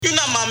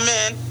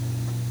man.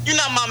 You're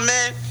not my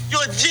man.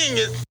 You're a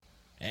genius.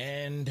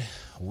 And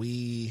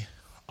we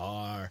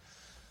are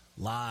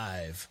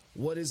live.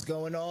 What is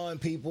going on,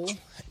 people?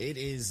 It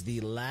is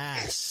the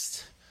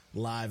last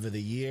live of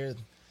the year.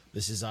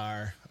 This is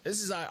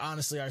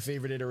honestly our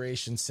favorite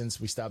iteration since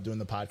we stopped doing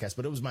the podcast,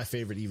 but it was my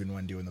favorite even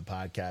when doing the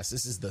podcast.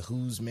 This is the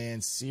Who's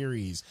Man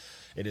series.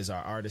 It is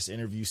our artist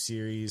interview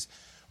series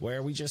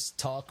where we just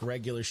talk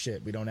regular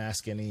shit. We don't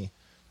ask any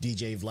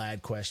DJ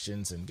Vlad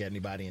questions and get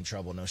anybody in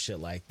trouble, no shit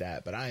like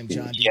that. But I am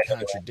John D.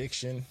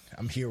 Contradiction.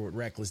 I'm here with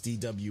Reckless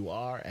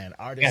DWR, and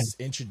artists,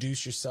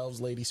 introduce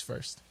yourselves, ladies,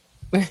 first.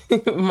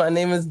 My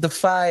name is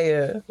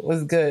DAPHYA.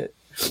 What's good?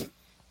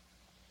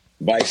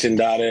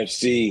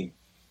 BISON.FC.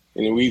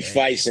 And we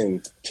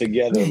FISON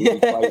together. We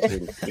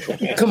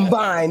FISON.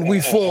 Combined, we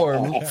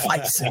form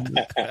FISON.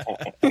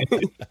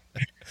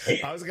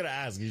 I was gonna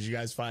ask, did you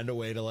guys find a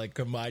way to like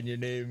combine your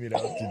name? You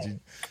know,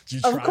 did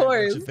you try of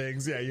course. a bunch of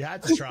things? Yeah, you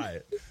had to try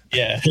it.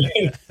 Yeah.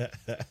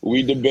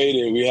 We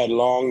debated. We had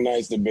long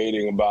nights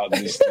debating about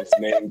this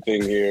name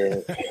thing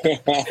here.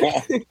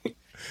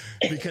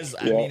 Because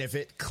I mean, if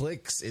it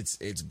clicks,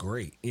 it's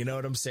great. You know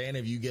what I'm saying?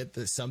 If you get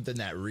something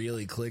that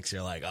really clicks,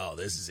 you're like, oh,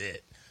 this is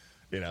it.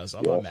 You know, so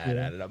I'm not mad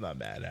at it. I'm not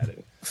mad at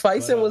it.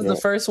 FISON was the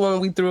first one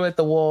we threw at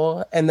the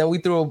wall, and then we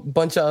threw a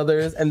bunch of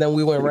others, and then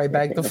we went right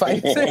back to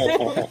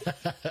FISON.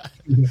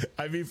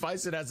 I mean,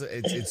 FISON has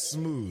it's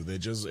smooth. It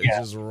just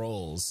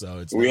rolls. So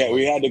it's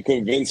we had to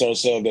convince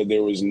ourselves that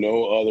there was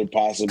no other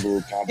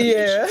possible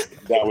combination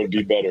that would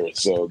be better.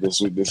 So this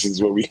is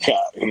what we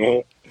got. You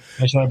know,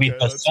 I just want to be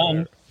the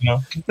sun. You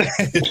know,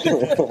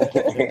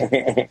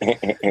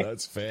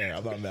 that's fair.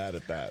 I'm not mad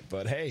at that.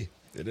 But hey,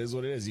 it is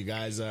what it is. You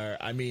guys are.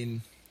 I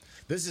mean,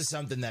 this is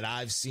something that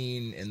I've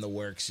seen in the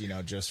works, you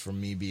know, just from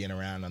me being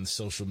around on the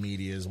social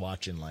medias,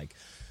 watching like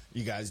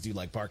you guys do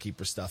like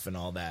barkeeper stuff and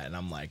all that. And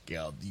I'm like,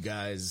 yo, you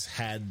guys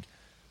had,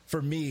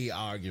 for me,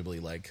 arguably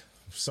like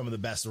some of the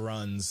best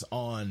runs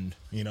on,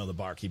 you know, the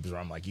barkeepers where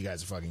I'm like, you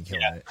guys are fucking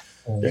killing it.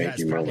 Thank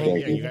you,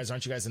 man. You guys,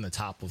 aren't you guys in the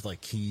top with like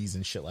keys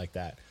and shit like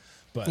that?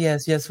 But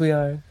Yes, we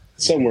are.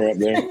 Somewhere up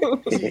there.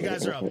 You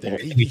guys are up there.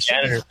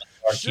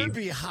 Should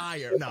be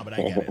higher. No, but I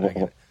get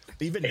it.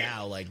 Even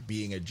now, like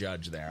being a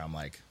judge there, I'm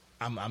like,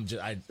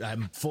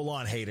 I'm full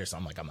on hater, so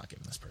I'm like, I'm not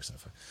giving this person a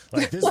fuck.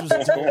 Like this was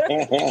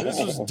dope. This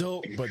was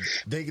dope, but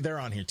they're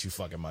on here too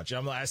fucking much.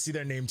 I'm like, I see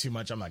their name too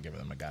much. I'm not giving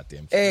them a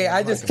goddamn. Hey,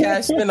 I just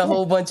cashed in a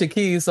whole bunch of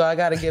keys, so I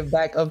got to get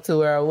back up to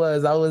where I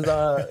was. I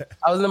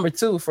was number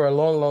 2 for a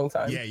long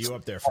time. Yeah, you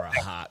up there for a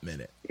hot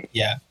minute.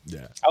 Yeah.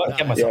 I would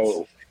get myself.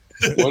 Yo,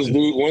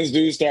 once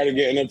dude started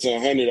getting up to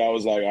 100, I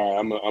was like, all right,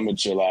 I'm gonna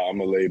chill out. I'm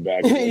gonna lay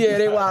back. Yeah,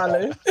 they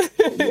wildin'.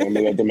 I'm gonna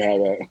let them have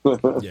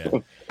that. Yeah,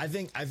 I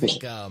think,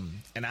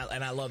 and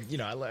I love, we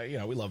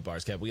love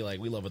Bars Cap. We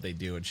love what they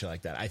do and shit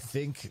like that. I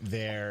think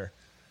they're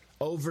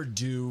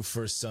overdue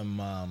for some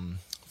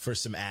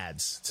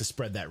ads to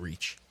spread that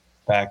reach.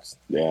 Facts.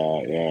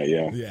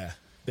 Yeah.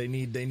 They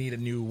need a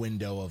new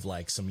window of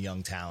like some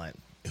young talent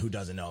who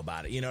doesn't know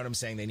about it. You know what I'm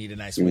saying? They need a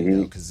nice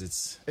window because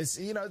it's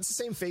you know, it's the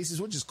same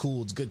faces, which is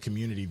cool. It's good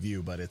community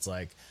view, but it's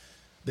like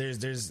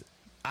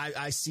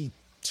I see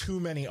too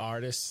many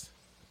artists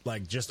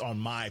like just on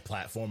my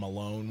platform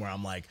alone where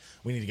I'm like,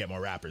 we need to get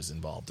more rappers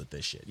involved with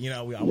this shit. You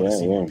know, I want to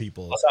see more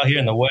people. Plus out here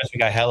in the West, we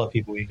got hella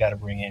people we got to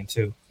bring in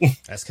too.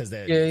 That's because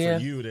for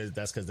you,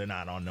 that's because they're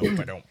not on no boom.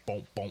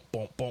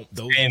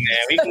 Those hey man,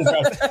 we can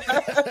drop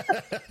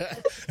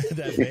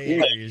that Bay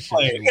Area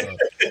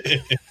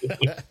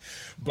shit.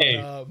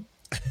 But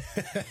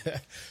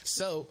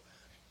so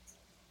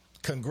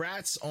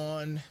congrats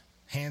on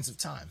Hands of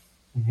Time.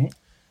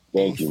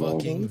 Thank you,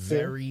 fucking man.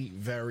 very,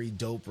 very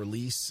dope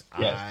release.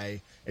 Yes.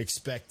 I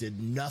expected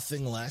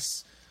nothing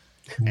less,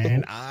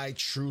 and I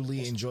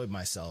truly enjoyed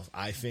myself.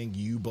 I think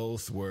you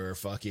both were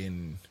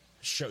fucking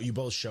you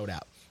both showed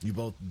out. You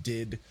both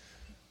did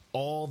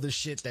all the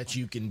shit that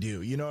you can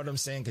do. You know what I'm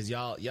saying? Because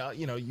y'all,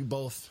 you know, you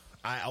both.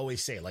 I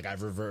always say, like,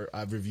 I've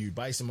reviewed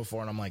Bison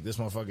before, and I'm like, this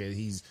motherfucker,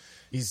 he's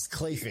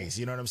Clayface.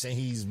 You know what I'm saying?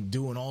 He's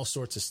doing all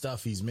sorts of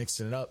stuff. He's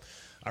mixing it up.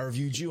 I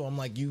reviewed you. I'm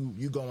like,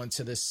 you go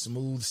into this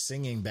smooth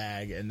singing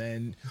bag, and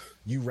then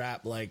you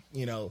rap like,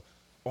 you know,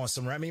 on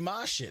some Remy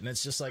Ma shit, and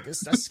it's just like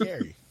that's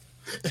scary.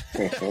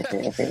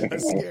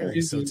 That's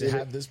scary. So to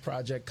have this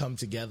project come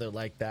together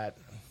like that,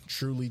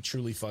 truly,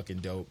 truly fucking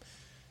dope.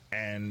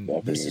 And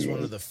this is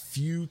one of the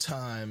few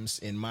times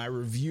in my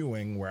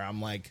reviewing where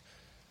I'm like,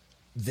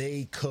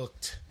 they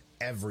cooked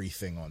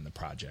everything on the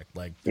project.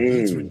 Like the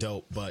beats were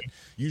dope, but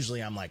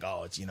usually I'm like,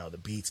 oh, it's, you know, the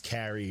beats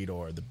carried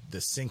or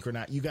the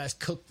synchronized. You guys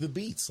cooked the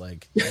beats,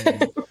 like,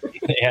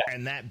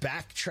 and that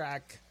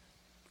backtrack,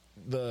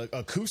 the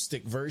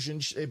acoustic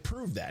version, it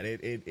proved that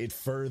it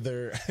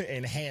further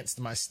enhanced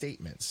my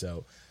statement.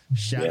 So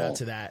shout out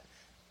to that.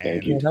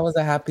 Thank you. That was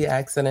a happy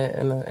accident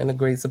and a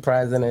great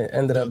surprise, and it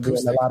ended up being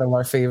a lot of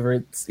our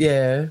favorites.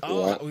 Yeah.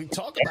 Oh, we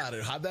talk about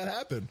it. How'd that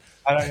happen?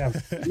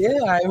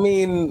 Yeah, I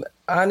mean,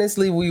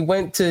 honestly, we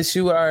went to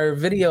shoot our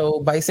video.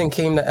 Bison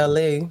came to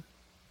LA,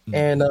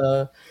 and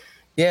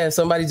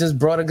somebody just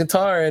brought a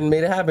guitar and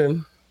made it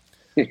happen.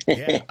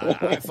 Yeah,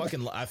 I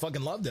fucking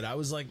loved it. I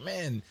was like,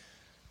 man,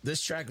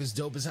 this track was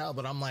dope as hell.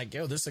 But I'm like,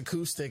 yo, this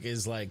acoustic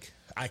is like,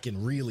 I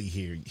can really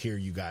hear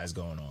you guys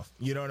going off.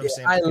 You know what I'm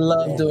saying? I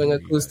love doing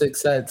acoustic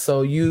sets,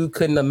 so you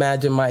couldn't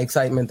imagine my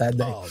excitement that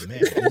day. Oh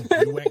man,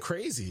 you went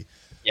crazy.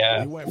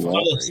 Yeah, You went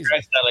one of those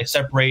tracks that like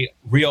separate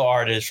real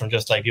artists from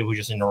just like people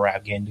just in the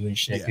rap game doing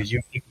shit, because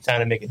you're trying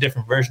to make a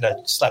different version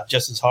that slapped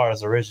just as hard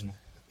as the original.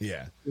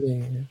 Yeah.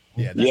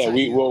 Yeah,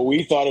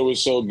 we thought it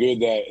was so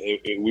good that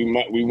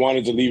we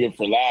wanted to leave it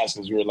for last,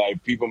 because we were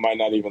like, people might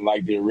not even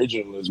like the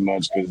original as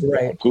much because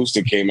the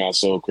acoustic came out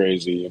so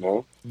crazy, you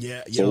know.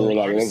 Yeah, so we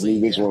were like, let's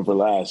leave this one for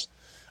last.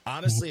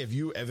 Honestly,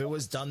 if it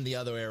was done the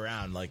other way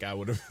around, like I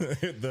would have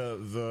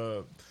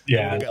the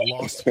got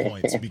lost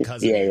points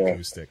because of the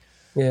acoustic.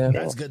 Yeah,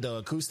 that's good though.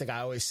 Acoustic,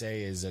 I always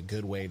say, is a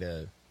good way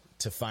to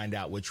find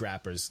out which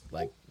rappers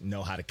like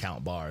know how to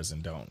count bars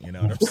and don't. You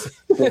know what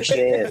I'm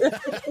saying?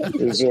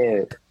 For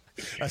sure.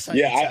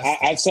 Yeah,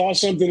 I saw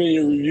something in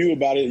your review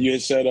about it. You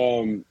had said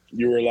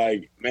you were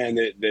like, man,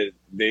 that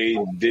they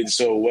did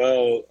so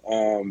well,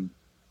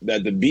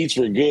 that the beats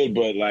were good,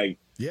 but like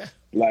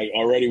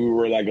already we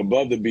were like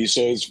above the beat.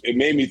 So it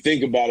made me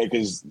think about it,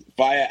 because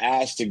Faya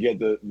asked to get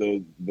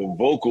the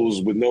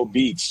vocals with no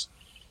beats,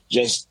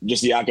 just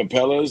the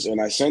acapellas,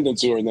 and I sent them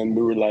to her, and then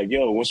we were like,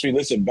 yo, once we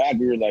listened back,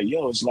 we were like,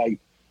 yo, it's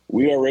like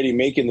we already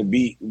making the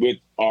beat with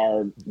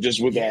our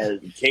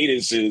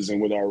cadences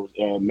and with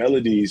our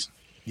melodies.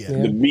 Yeah.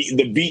 The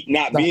beat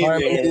not being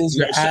harmonies,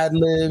 there. The ad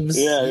libs.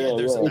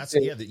 That's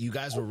that you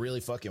guys were really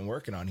fucking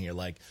working on here.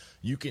 Like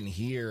you can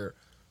hear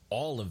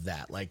all of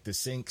that, like the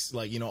syncs,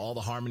 like, you know, all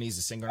the harmonies,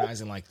 the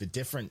synchronizing, like the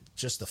different,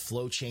 just the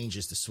flow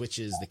changes, the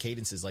switches, the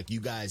cadences. Like you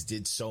guys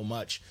did so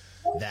much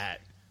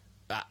that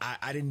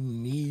I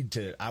didn't need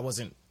to. I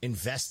wasn't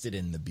invested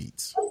in the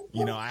beats.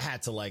 You know, I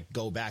had to like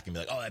go back and be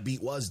like, oh, that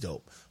beat was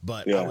dope.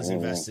 But I was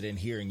invested in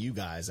hearing you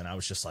guys, and I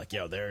was just like,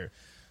 yo, they're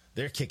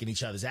kicking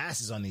each other's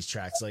asses on these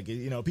tracks. Like,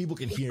 you know, people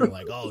can hear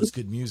like, oh, it's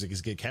good music,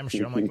 it's good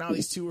chemistry. I'm like, no,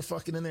 these two were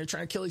fucking in there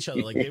trying to kill each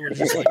other. Like they were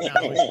just like,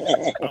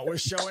 no, we're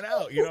showing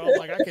out. You know,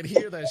 like I could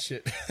hear that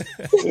shit.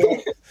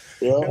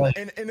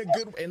 In a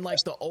good, in like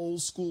the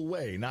old school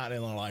way, not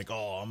in like,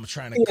 oh, I'm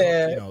trying to cook,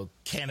 you know,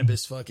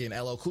 cannabis fucking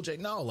LL Cool J.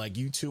 No, like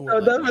you two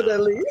were. No, like,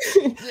 definitely.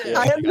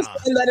 I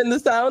understand that in the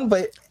sound,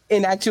 but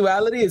in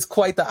actuality, it's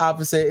quite the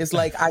opposite. It's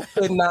like I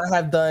could not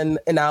have done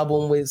an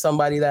album with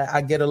somebody that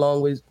I get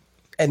along with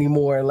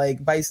anymore.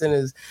 Like Bison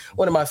is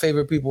one of my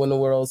favorite people in the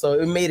world, so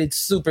it made it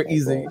super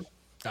easy.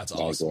 That's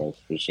awesome.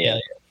 For sure.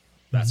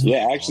 Actually,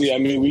 awesome. I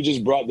mean, we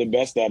just brought the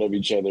best out of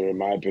each other, in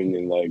my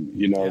opinion. Like,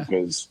 you know,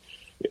 because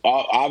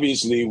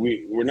obviously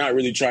we're not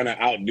really trying to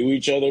outdo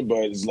each other,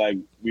 but it's like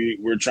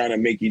we're trying to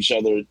make each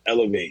other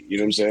elevate. You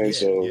know what I'm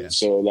saying?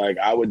 So like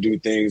I would do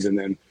things, and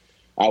then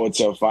I would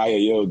tell Faya,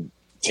 yo,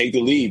 take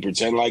the lead,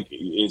 pretend like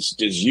it's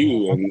just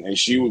you, and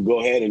she would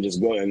go ahead and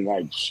just go, and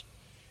like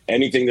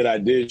anything that I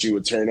did, she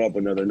would turn up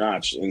another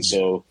notch. And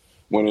so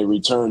when it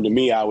returned to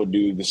me, I would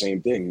do the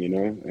same thing, you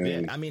know?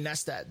 And I mean,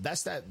 that's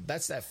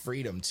that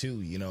freedom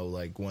too, you know,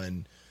 like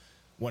when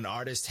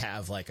artists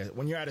have like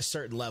when you're at a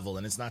certain level,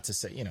 and it's not to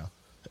say, you know,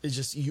 it's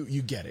just,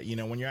 you get it, you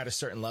know, when you're at a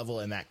certain level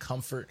and that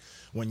comfort,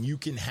 when you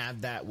can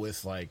have that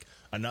with like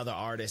another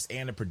artist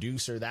and a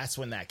producer, that's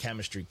when that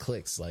chemistry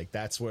clicks. Like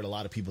that's where a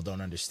lot of people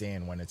don't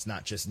understand, when it's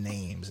not just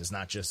names. It's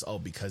not just,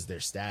 because their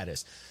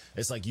status.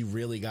 It's like, you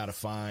really got to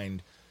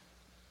find,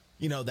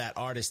 you know, that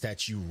artist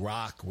that you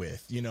rock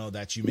with, you know,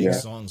 that you make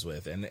songs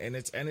with. And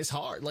it's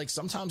hard. Like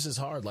sometimes it's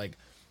hard. Like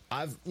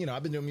I've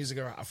been doing music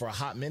for a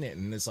hot minute,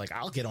 and it's like,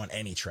 I'll get on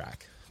any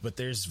track, but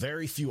there's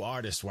very few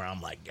artists where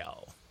I'm like,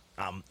 yo,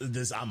 I'm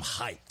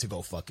hyped to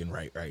go fucking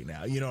right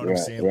now. You know what I'm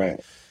saying? Like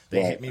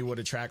they hit me with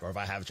a track, or if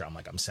I have a track, I'm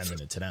like, I'm sending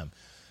it to them,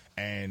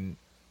 and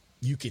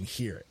you can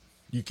hear it.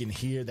 You can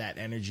hear that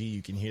energy.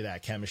 You can hear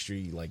that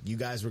chemistry. Like you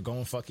guys were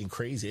going fucking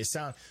crazy.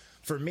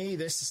 For me,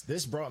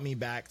 this brought me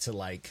back to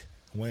like,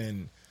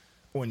 when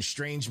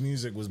Strange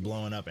music was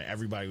blowing up and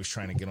everybody was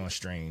trying to get on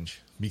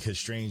Strange, because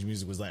Strange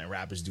music was letting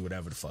rappers do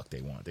whatever the fuck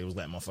they want. They was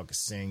letting motherfuckers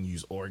sing,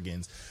 use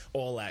organs,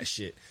 all that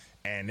shit.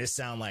 And this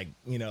sound like,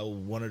 you know,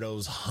 one of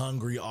those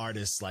hungry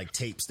artists like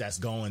tapes that's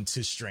going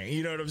to Strange.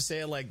 You know what I'm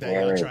saying? Like that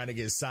y'all trying to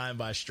get signed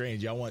by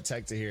Strange. Y'all want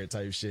Tech to hear it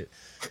type shit.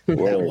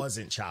 That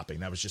wasn't chopping.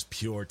 That was just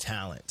pure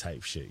talent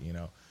type shit, you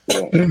know?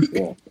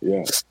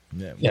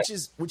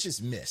 Which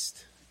is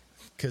missed.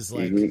 Because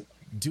like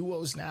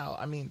duos now,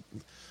 I mean,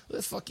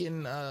 the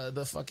fucking 2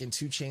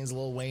 Chainz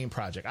Lil Wayne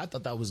project, I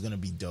thought that was gonna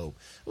be dope.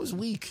 It was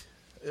weak.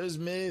 It was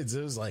mids.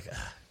 It was like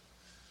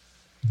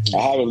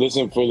I haven't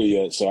listened fully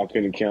yet, so I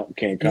can't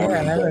comment. Yeah,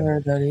 I haven't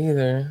heard that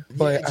either.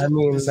 But I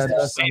mean, that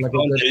does sound like a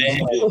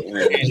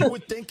good. You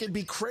would think it'd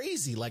be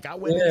crazy. Like I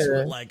went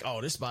into it like,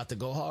 oh, this about to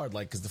go hard.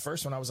 Like, because the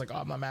first one I was like, oh,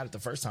 I'm not mad at the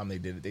first time they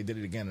did it. They did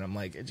it again, and I'm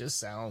like, it just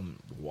sound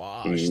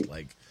washed.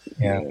 Like,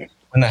 when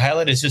the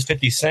highlight is just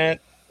 50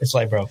 Cent. It's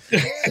like, bro.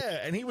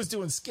 And he was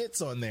doing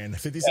skits on there, and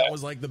 50 Cent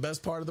was like the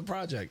best part of the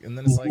project. And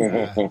then it's like,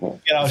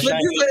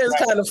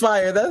 it's kind of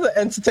fire. That's an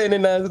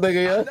entertaining ass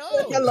nigga,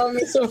 yo. I love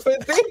me some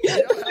 50.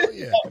 Hell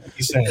yeah.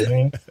 He said,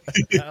 man.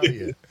 Hell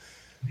yeah.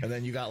 And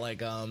then you got like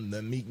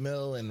the Meek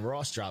Mill and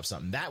Ross dropped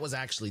something that was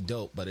actually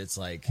dope, but it's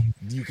like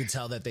you could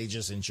tell that they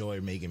just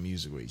enjoy making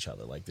music with each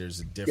other. Like there's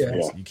a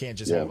difference. You can't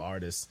just have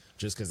artists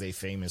just because they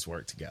famous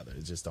work together.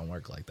 It just don't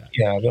work like that.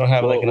 Yeah, we don't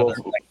have like another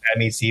like Bad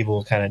Meets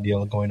Evil kind of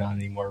deal going on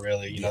anymore.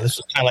 Really, you know, this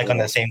was kind of like on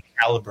the same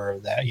caliber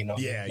of that. You know,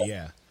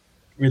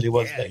 really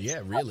was.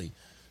 Really,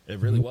 it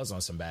really was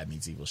on some Bad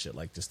Meets Evil shit.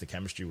 Like just the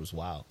chemistry was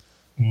wild.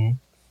 Mm-hmm.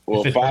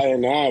 Well, Fire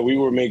and I, we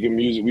were making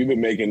music. We've been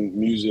making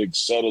music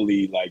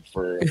subtly, like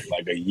for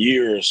like a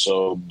year or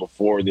so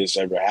before this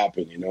ever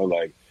happened. You know,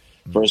 like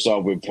first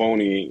off with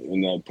Pony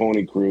and that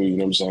Pony crew. You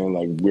know what I'm saying?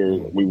 Like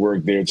we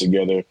worked there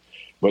together,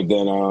 but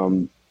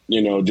then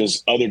you know,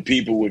 just other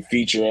people would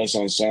feature us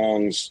on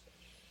songs,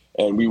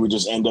 and we would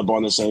just end up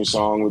on the same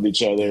song with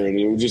each other, and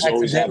it would just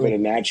always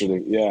happen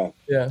naturally. Yeah.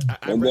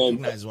 I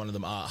recognize one of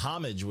them.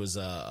 Homage was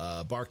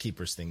a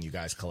Barkeepers thing you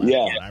guys collabed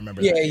on. I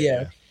remember that.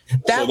 Yeah.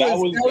 That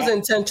was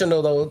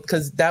intentional though,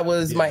 because that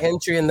was my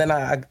entry, and then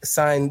I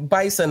signed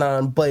Bison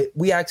on. But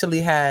we actually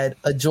had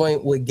a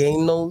joint with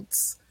Game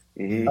Notes.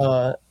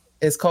 Mm-hmm.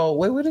 It's called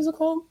what is it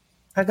called?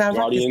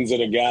 Guardians of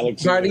the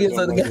Galaxy. Guardians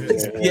of the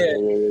Galaxy. Yeah.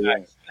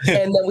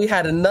 And then we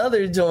had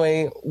another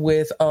joint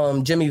with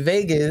Jimmy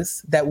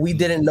Vegas that we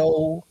didn't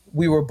know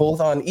we were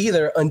both on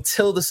either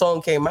until the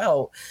song came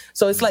out.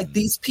 So it's like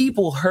these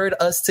people heard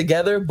us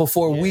together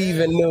before we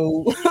even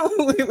knew.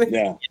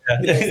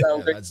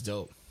 That's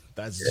dope.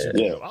 That's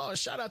dope. Oh,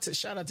 shout out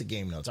to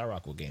Game Notes. I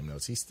rock with Game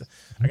Notes.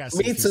 I got to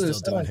see if he's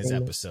still doing his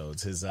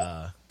episodes. His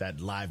that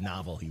live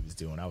novel he was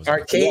doing. I was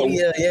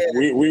Arcadia.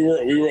 We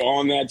were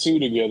on that too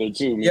together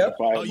too.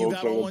 Oh, you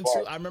got on one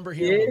too. I remember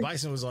hearing when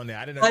Bison was on there.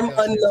 I didn't know. I'm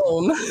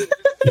unknown.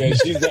 Yeah,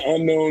 she's the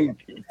unknown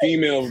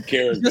female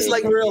character, just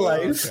like real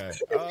life.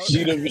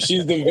 Okay.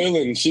 She's the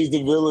villain. She's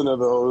the villain of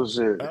the whole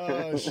shit.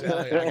 Oh shit!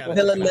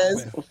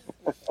 Villainess.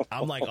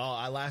 I'm like,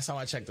 last time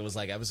I checked, it was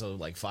like episode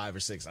like 5 or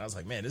 6. I was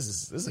like, man,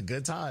 this is a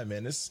good time,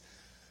 man. This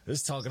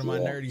talking to my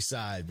nerdy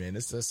side, man.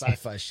 This is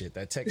sci-fi shit,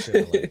 that tech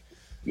shit. Like,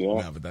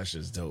 but that's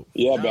just dope.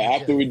 Yeah, but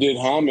after we did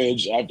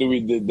Homage, after we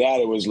did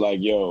that, it was like,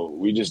 yo,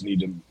 we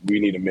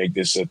need to make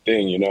this a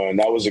thing, you know. And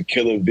that was a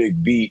Killer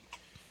Vic beat,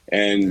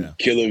 and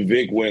Killer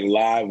Vic went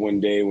live one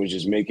day and was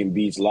just making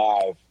beats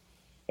live.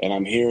 And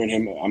I'm hearing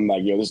him. I'm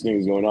like, yo, this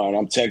thing's going on. And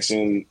I'm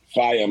texting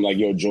Fire. I'm like,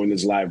 yo, join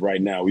this live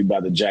right now. We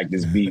about to jack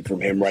this beat from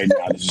him right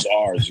now. This is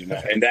ours, you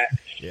know. And that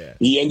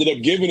he ended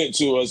up giving it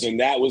to us, and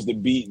that was the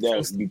beat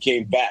that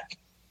became back.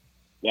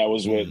 That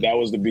was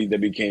the beat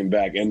that became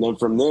back. And then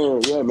from there,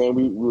 man,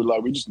 we were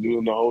like, we just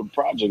doing the whole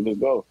project. Let's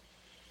go.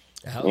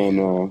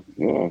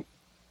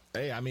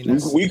 Hey, I mean,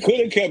 we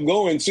could have kept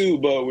going too,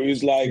 but we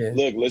was like,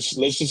 look, let's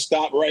just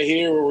stop right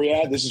here where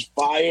we're at. This is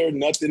fire.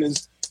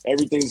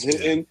 Everything's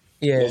hitting.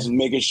 Let's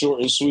make it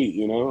short and sweet,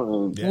 you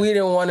know? We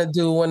didn't want to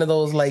do one of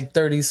those like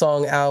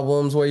 30-song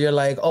albums where you're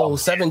like,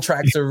 7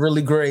 tracks are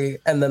really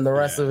great, and then the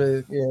rest of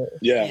it, feel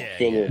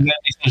it. And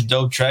these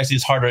dope tracks,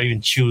 it's hard to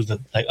even choose.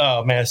 Like,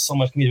 oh man, it's so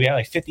much music. We have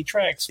like 50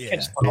 tracks.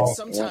 And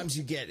sometimes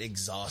you get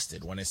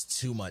exhausted when it's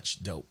too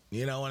much dope.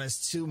 You know, when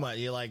it's too much,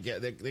 you're like,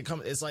 they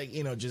come. It's like,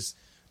 you know, just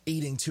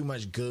eating too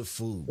much good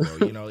food, bro.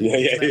 You know, you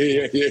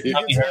get to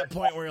that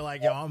point where you're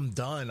like, yo, I'm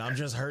done. I'm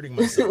just hurting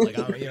myself. Like,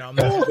 I'm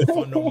not having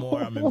fun no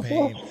more. I'm in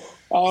pain.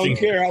 I don't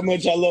care how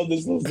much I love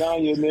this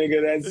lasagna,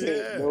 nigga. That's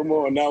it. No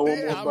more. Not one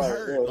more. I'm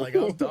hurt. Like,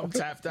 I'm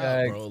tapped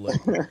out, bro.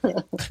 Like,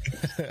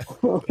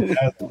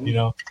 you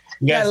know,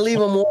 you gotta leave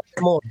them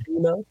more. You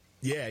know.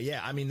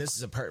 Yeah. I mean, this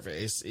is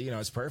perfect. It's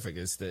perfect.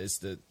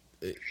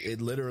 It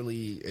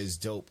literally is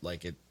dope.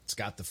 Like, it's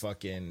got the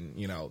fucking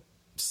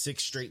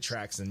 6 straight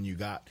tracks, and you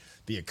got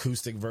the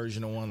acoustic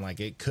version of one. Like,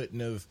 it couldn't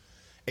have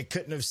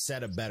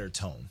set a better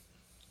tone.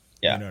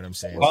 Yeah. You know what I'm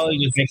saying? Well, it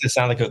just makes it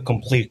sound like a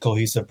complete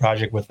cohesive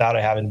project without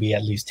it having to be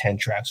at least 10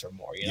 tracks or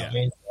more. You know what I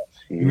mean? So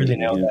you really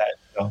nailed that.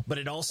 You know? But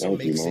it also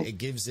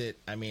gives it.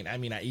 I mean,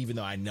 even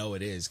though I know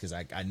it is, because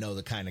I know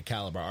the kind of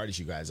caliber artist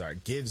you guys are,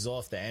 it gives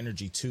off the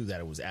energy too that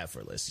it was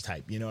effortless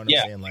type. You know what I'm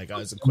saying? Like,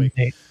 it's a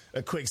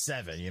quick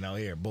 7. You know,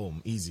 here,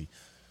 boom, easy.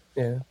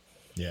 Yeah.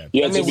 Yeah.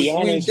 I mean,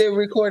 we did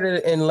record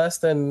it in less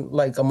than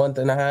like a month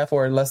and a half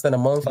or less than a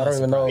month. I don't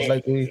even know.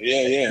 Like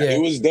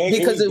it was done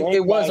because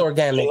it was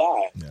organic.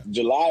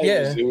 July,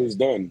 it was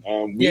done.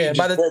 We just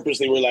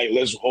purposely were like,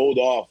 let's hold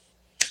off,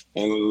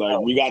 and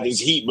like we got this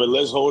heat, but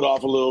let's hold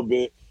off a little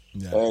bit.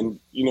 Yeah. And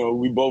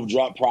we both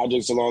dropped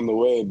projects along the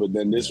way, but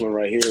then this one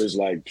right here is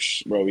like,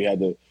 bro, we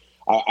had to.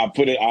 I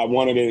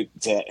wanted it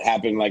to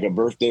happen like a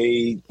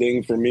birthday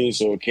thing for me,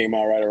 so it came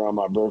out right around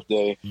my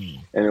birthday,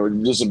 and it was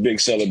just a big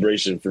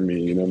celebration for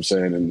me. You know what I'm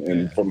saying,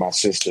 and for my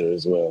sister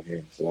as well. Yeah,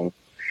 so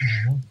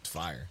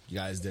fire, you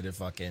guys did it.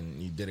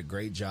 You did a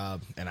great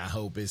job, and I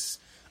hope it's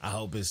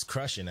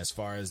crushing as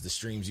far as the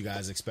streams you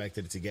guys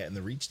expected it to get and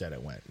the reach that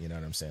it went. You know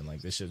what I'm saying?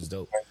 Like, this shit was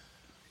dope.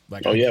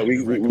 Like, we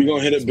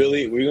gonna hit a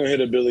Billy. We're gonna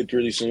hit a Billy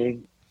pretty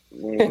soon.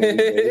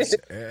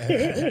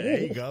 There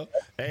you go.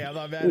 Hey, I'm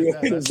not mad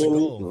at that. That's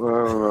cool. We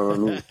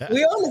on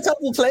a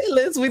couple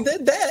playlists. We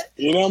did that.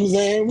 You know what I'm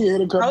saying? We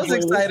hit a couple. I was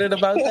excited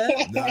about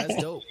that. No, that's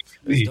dope.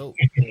 That's dope.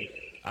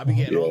 I be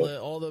getting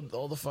all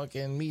the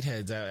fucking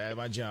meatheads at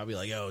my gym. I'll be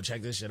like, yo,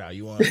 check this shit out.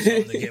 You want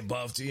something to get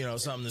buffed to,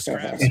 something to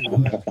scrap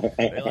to?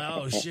 They're like,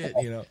 oh shit,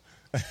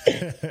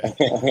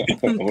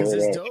 Because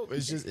it's dope.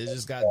 It's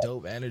just got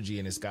dope energy,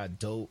 and it's got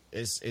dope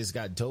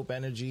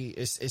energy.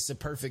 It's a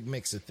perfect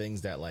mix of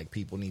things that like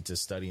people need to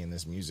study in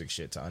this music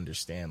shit to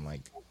understand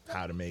like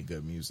how to make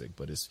good music.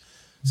 But it's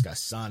got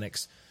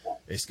sonics,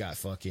 it's got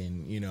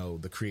fucking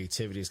the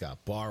creativity, it's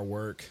got bar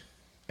work,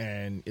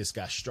 and it's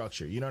got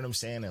structure. You know what I'm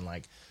saying? And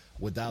like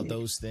without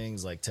those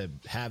things, like to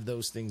have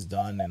those things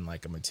done in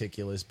like a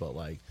meticulous but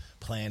like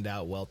planned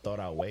out, well thought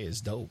out way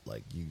is dope.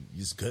 Like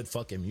it's good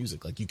fucking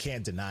music. Like you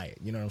can't deny it.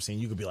 You know what I'm saying?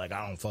 You could be like,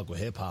 I don't fuck with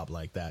hip hop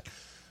like that,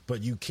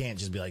 but you can't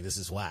just be like, this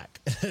is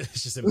whack.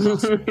 It's just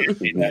impossible.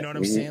 You know what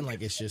I'm saying?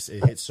 Like it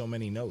hits so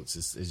many notes.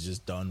 It's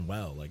just done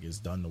well. Like it's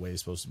done the way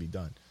it's supposed to be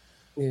done.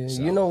 Yeah,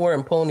 so. We're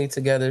in Pony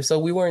together, so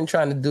we weren't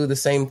trying to do the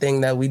same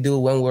thing that we do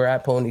when we're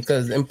at Pony.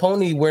 Because in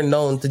Pony, we're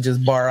known to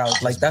just bar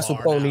out. Like that's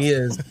what Pony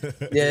is.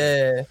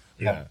 Yeah.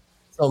 Yeah.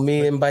 So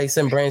me and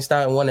Bison branched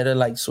out and wanted to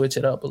like switch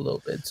it up a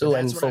little bit too,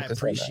 and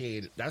focus on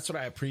that. That's what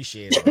I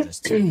appreciate on this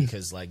too,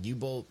 because like you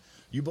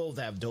both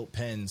have dope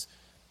pens,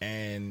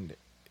 and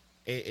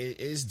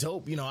it is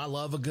dope. I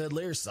love a good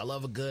lyricist. I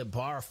love a good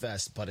bar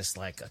fest, but it's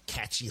like a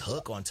catchy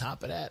hook on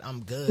top of that.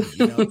 I'm good.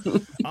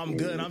 I'm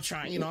good. I'm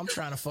trying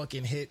to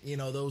fucking hit,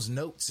 those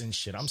notes and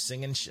shit. I'm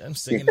singing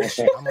that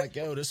shit. I'm like,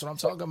 yo, this is what I'm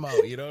talking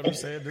about. You know what I'm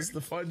saying? This is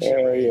the fun shit.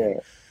 Right here.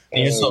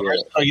 And you're so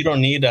versatile, you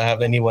don't need to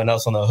have anyone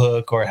else on the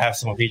hook or have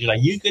someone feature.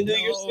 Like you can do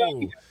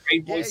yourself.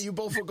 Yeah, you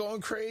both were going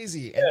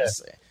crazy, and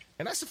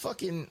that's a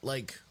fucking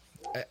like.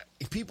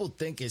 People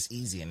think it's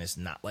easy, and it's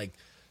not. Like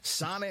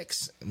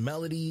sonics,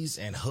 melodies,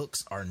 and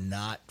hooks are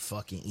not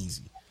fucking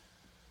easy.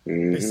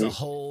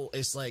 Mm-hmm.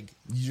 It's like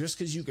just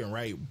because you can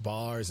write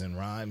bars and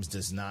rhymes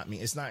does not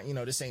mean it's not.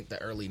 This ain't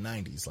the early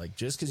 '90s. Like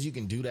just because you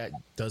can do that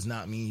does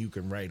not mean you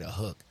can write a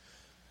hook,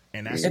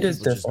 and that's what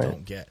people just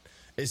don't get.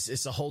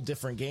 It's a whole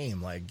different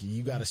game. Like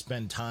you got to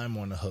spend time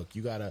on the hook.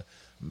 You got to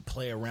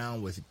play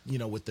around with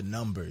with the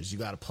numbers. You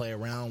got to play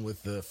around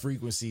with the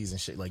frequencies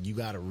and shit. Like you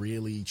got to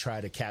really try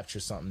to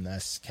capture something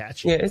that's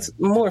catchy. Yeah, it's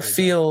more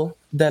feel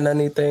than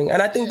anything,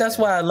 and I think that's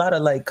why a lot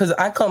of because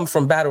I come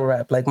from battle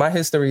rap. Like my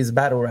history is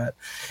battle rap,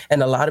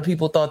 and a lot of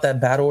people thought that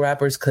battle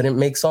rappers couldn't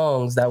make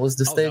songs. That was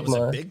the stigma. That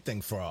was a big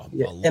thing for a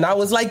and I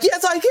was like,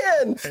 yes, I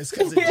can. It's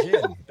because of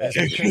Jin. That's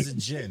because of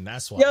Jin.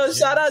 That's why. Yo, Jin.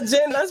 Shout out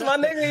Jin. That's my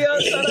nigga. Yo,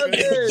 shout out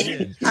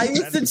Jin. I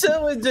used to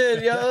chill with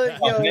Jin. Yo,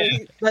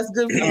 that's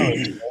good for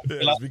you.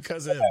 It's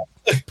because of him.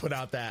 Put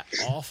out that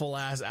awful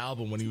ass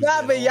album when he was.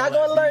 Yeah, but y'all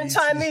gonna learn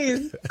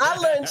Chinese. I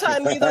learned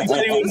Chinese. I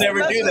said he would never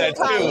do that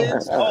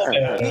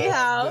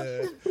too.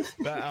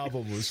 That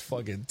album was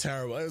fucking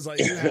terrible. It was like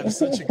you had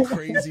such a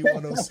crazy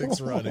 106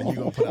 run, and you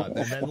gonna put out,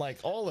 and then like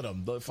all of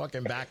them, the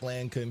fucking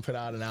Backland couldn't put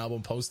out an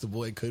album, Poster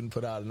Boy couldn't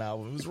put out an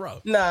album. It was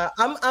rough. Nah,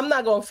 I'm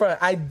not going front.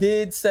 I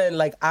did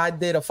send I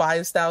did a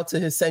fire style to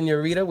his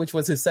Senorita, which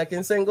was his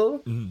second single.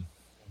 Mm-hmm.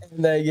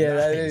 And then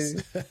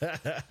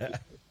that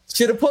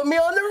should have put me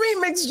on the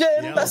remix,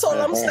 Jen. That's all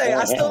I'm saying.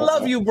 I still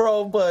love you,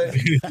 bro. But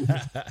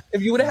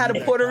if you would have had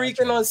a Puerto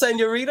Rican on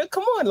Senorita,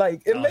 come on,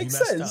 like it makes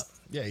sense.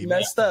 Yeah, he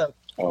messed up.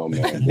 Oh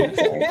man,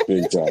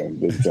 big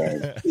time.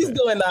 He's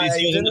doing that.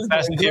 He's using the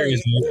Fast and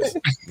Furious.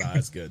 Nah,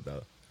 that's good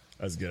though.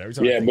 That's good. Every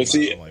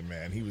time I'm like,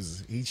 man,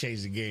 he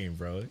changed the game,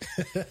 bro.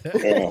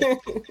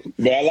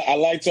 But I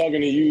like talking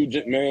to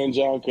you, man,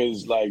 John,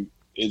 because like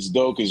it's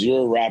dope because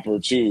you're a rapper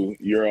too.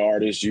 You're an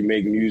artist. You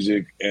make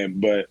music,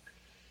 but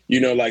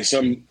like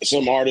some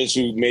artists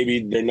who maybe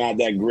they're not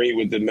that great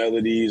with the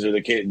melodies or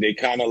they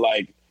kind of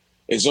like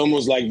it's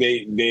almost like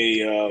they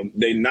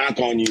knock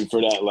on you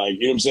for that. Like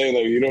you know what I'm saying?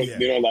 Like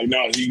they don't like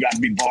no, you got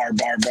to be bar.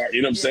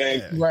 You know what I'm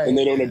saying? Right. And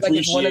they don't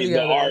appreciate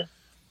the art.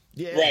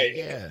 Yeah. Right.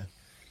 Yeah.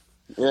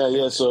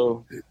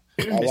 So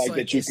I like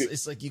that you.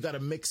 It's like you got to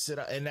mix it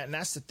up, and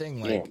that's the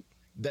thing. Like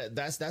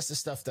that's the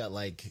stuff that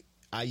like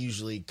I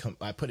usually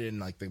I put it in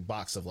like the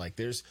box of like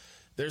there's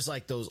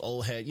like those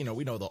old head,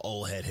 we know the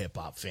old head hip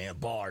hop fan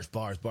bars,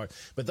 but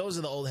those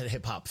are the old head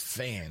hip hop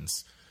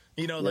fans,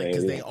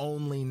 because they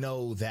only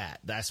know that.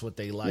 That's what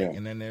they like. Yeah.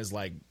 And then there's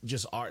like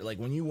just art. Like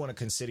when you want to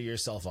consider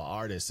yourself an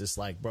artist, it's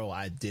like, bro,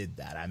 I did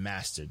that. I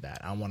mastered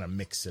that. I want to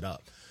mix it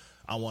up.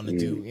 I want to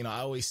do, I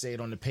always say it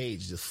on the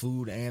page, the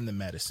food and the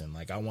medicine.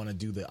 Like I want to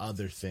do the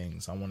other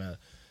things. I want to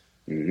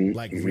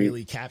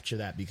really capture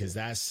that because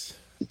that's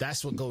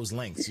what goes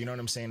lengths. You know what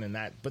I'm saying?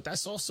 But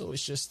that's also,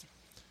 it's just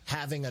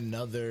having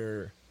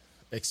another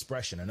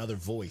expression, another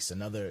voice,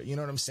 another, you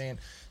know what I'm saying?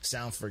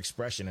 Sound for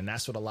expression. And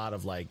that's what a lot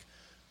of like,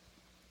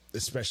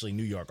 especially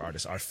New York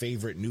artists, our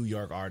favorite New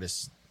York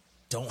artists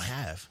don't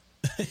have.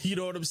 You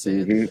know what I'm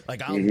saying? Mm-hmm.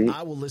 Like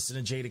I will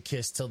listen to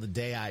Jadakiss till the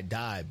day I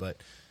die, but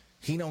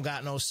he don't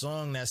got no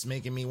song that's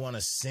making me want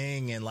to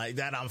sing and like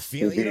that I'm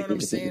feeling, you know what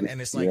I'm saying?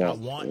 And it's like, I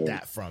want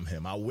that from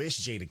him. I wish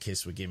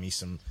Jadakiss would give me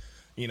some,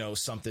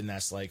 something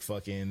that's like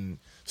fucking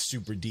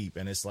super deep.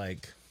 And it's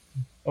like,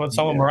 what's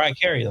song with Mariah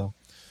Carey though?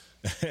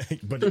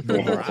 but it's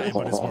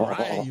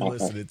Mariah you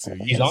listening to.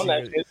 He's on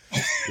that shit.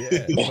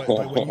 Yeah,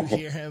 but when you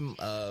hear him,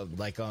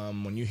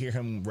 when you hear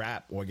him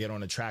rap or get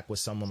on a track with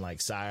someone like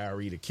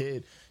Syari the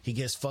Kid, he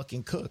gets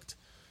fucking cooked.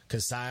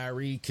 Because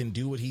Syari can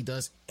do what he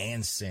does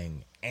and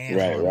sing and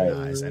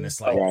harmonize. And it's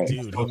like,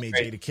 dude, he made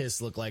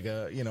Jadakiss look like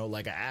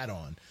like an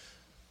add-on.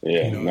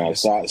 Yeah,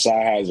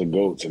 Sci-Hi is a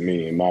GOAT to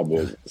me in my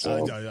book.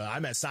 So. I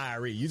meant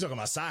Syari. You talking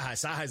about Sci-Hi.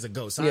 Sci-Hi's a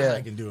GOAT.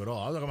 Sci-Hi can do it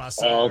all. I'm talking about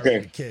Syari. Oh, okay.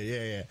 The Kid.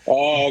 Yeah.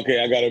 Oh,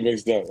 okay. I got it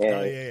mixed up. All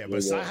right. Yeah.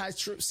 But Sci-Hi's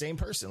true. Same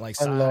person.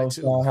 Like I love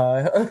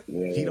Sci-Hi, too.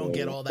 Sci-Hi. He don't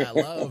get all that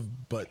love,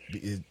 but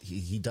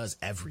he does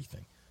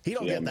everything. He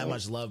don't get that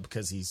much love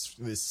because he's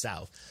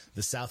South.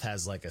 The South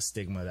has like a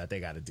stigma that they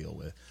got to deal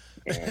with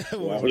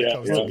when it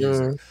comes to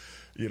music.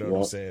 You know what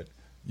I'm saying?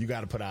 You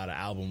got to put out an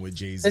album with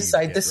Jay-Z. This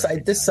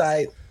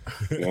side.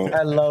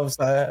 I love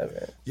Sci-Hi.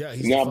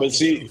 Yeah, but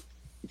see,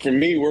 for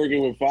me,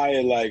 working with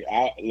Fire,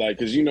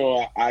 because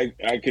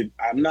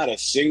I'm not a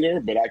singer,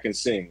 but I can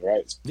sing,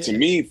 right? Yeah. To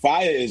me,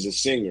 Fire is a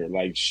singer.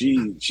 Like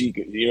she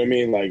could, you know what I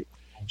mean? Like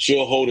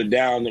she'll hold it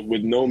down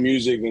with no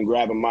music and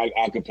grab a mic,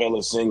 a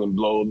cappella, sing and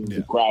blow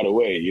the crowd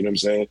away. You know what I'm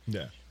saying?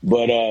 Yeah.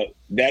 But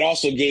that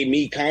also gave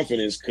me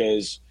confidence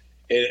because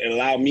it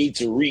allowed me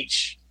to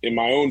reach in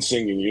my own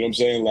singing. You know what I'm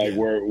saying? Like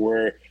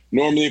where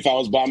normally if I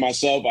was by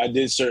myself, I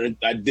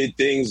did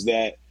things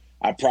that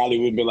I probably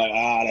would be like,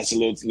 that's a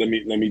little.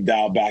 Let me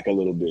dial back a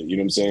little bit. You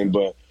know what I'm saying?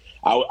 But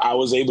I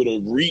was able to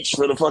reach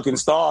for the fucking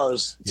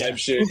stars type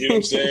shit, you know what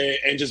I'm saying?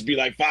 And just be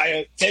like,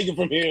 Fire, take it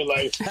from here.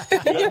 Like,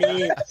 you know what I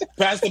mean?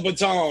 Pass the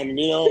baton,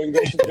 and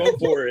go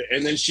for it.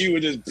 And then she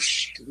would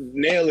just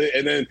nail it.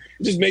 And then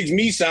it just makes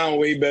me sound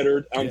way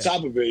better on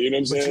top of it. You know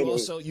what I'm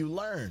saying? You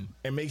learn.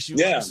 It makes you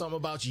learn something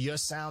about your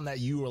sound that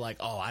you were like,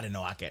 I didn't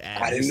know I could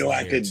add. I didn't know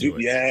I could do.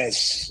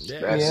 Yes.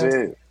 That's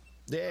it.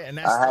 Yeah. And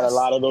I had a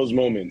lot of those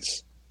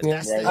moments.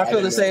 Yeah. I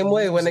feel the same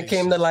way when it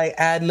came to like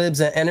ad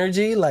libs and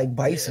energy, like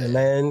Bison,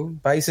 man.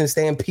 Bison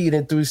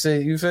stampeding through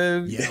shit. You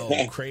feel?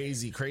 Yo,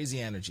 crazy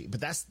energy.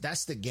 But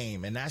that's the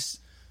game, and that's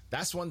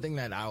one thing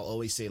that I'll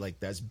always say. Like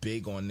that's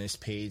big on this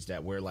page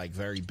that we're like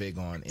very big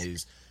on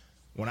is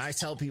when I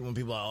tell people, when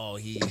people are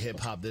he hip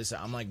hop this,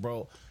 I'm like,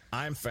 bro,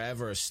 I'm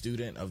forever a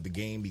student of the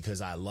game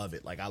because I love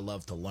it. Like I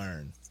love to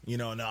learn.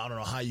 And I don't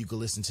know how you could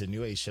listen to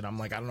new age shit. I'm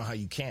like, I don't know how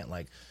you can't.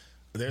 Like,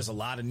 there's a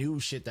lot of new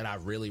shit that I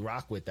really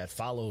rock with that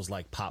follows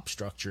like pop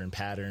structure and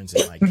patterns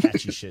and like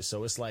catchy shit.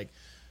 So it's like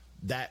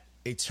that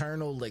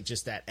eternal, like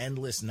just that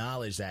endless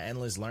knowledge, that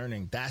endless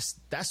learning. That's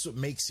what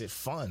makes it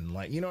fun.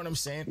 Like, you know what I'm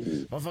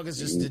saying? Motherfuckers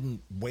just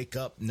didn't wake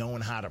up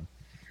knowing how to,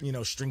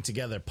 string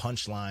together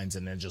punchlines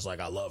and then just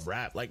like, I love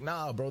rap. Like,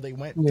 nah, bro, they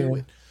went through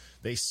it.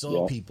 They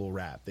saw people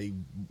rap.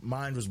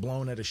 Mind was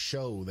blown at a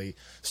show. They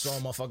saw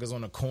motherfuckers on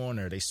the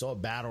corner. They saw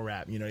battle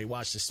rap. They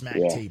watched the Smack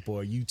tape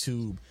or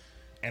YouTube.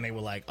 And they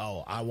were like,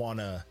 I want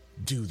to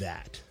do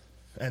that.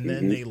 And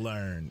then they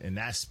learn. And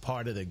that's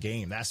part of the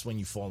game. That's when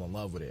you fall in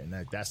love with it. And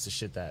that's the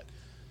shit that,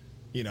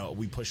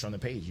 we push on the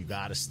page. You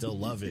got to still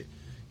love it.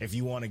 If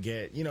you want to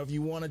get, if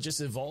you want to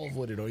just evolve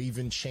with it or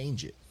even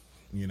change it,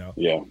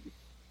 Yeah.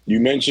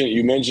 You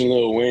mentioned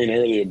Lil Wayne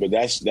earlier, but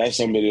that's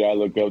somebody I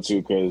look up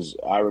to because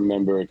I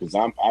remember, because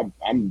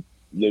I'm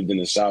lived in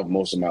the South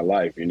most of my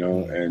life,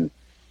 and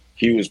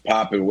he was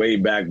popping way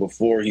back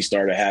before he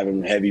started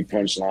having heavy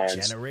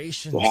punchlines.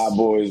 Generations. Hot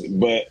Boys.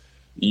 But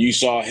you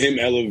saw him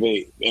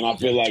elevate. And I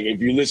feel like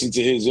if you listen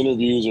to his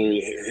interviews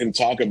or him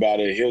talk about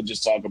it, he'll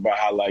just talk about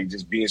how like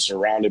just being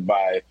surrounded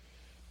by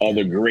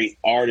other great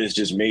artists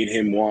just made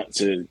him want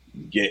to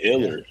get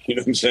iller. You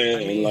know what I'm saying? I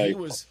mean,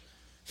 and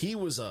he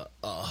was a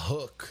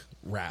hook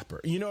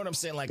rapper. You know what I'm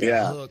saying? Like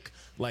a hook,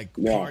 like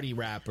party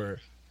rapper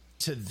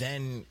to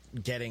then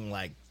getting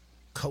like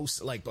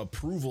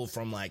approval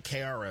from like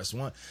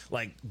KRS-One,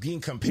 like being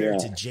compared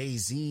to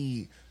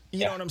Jay-Z. You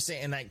know what I'm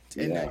saying?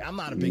 And I'm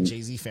not a big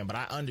Jay-Z fan, but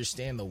I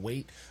understand the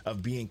weight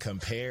of being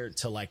compared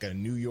to like a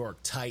New York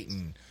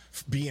Titan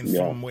being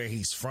from where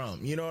he's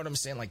from. You know what I'm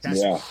saying? Like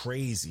that's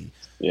crazy.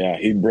 Yeah,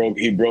 he broke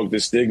the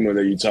stigma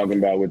that you're talking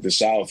about with the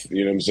South.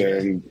 You know what I'm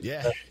saying?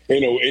 Yeah.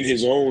 In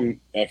his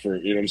own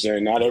effort. You know what I'm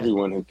saying? Not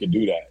everyone who could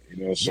do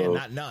that. So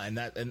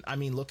and I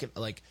mean, look at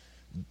like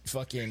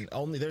fucking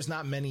there's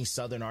not many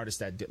Southern artists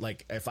that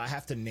like if I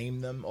have to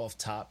name them off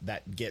top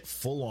that get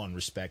full on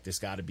respect, it's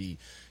got to be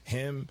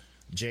him,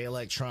 Jay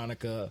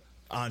Electronica,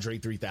 Andre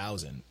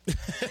 3000.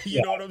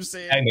 You know what I'm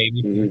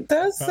saying?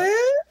 That's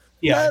it.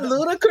 Yeah,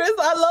 Ludacris.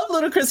 I love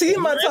Ludacris. He's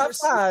in my top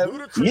 5.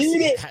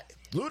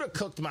 Luda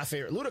cooked my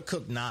favorite. Luda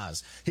cooked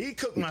Nas. He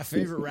cooked my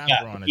favorite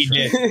rapper on a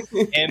track.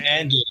 Him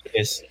and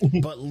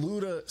Ludacris. But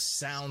Luda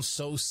sounds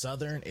so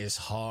Southern. It's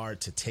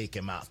hard to take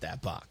him out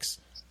that box.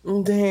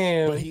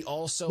 Damn. But he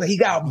also he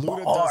got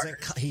Luda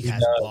bars. He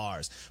has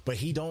bars, but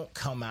he don't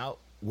come out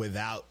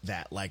without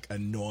that like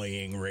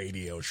annoying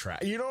radio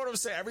track. You know what I'm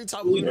saying? Every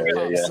time Luda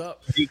pops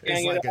up,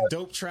 it's like a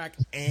dope track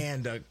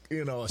and a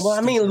well,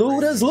 I mean,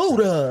 Luda's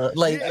Luda.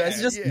 Like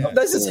that's just him.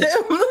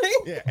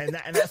 Yeah, and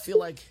I feel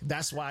like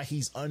that's why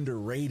he's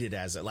underrated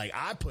as a, like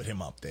I put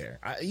him up there.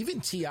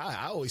 Even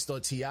T.I. I always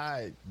thought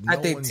T.I. I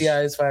think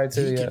T.I. is fire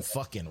too. He can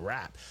fucking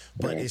rap,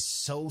 but it's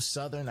so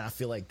southern. I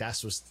feel like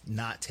that's what's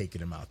not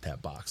taking him out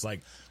that box.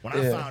 Like when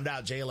I found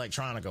out Jay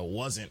Electronica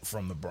wasn't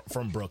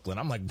from Brooklyn,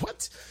 I'm like,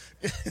 what?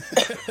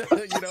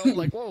 You know,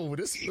 like whoa,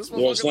 this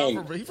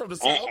motherfucker he from the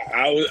South.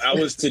 I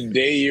was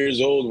today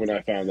years old when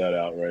I found that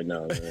out. Right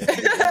now,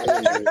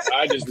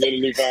 I just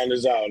literally found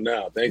this out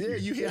now. Thank you.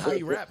 You hear how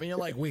he rap and you're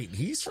like, wait,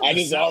 he's from. I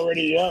the just South?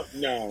 already I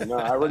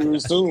already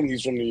assumed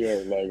he's from New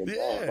York. Like,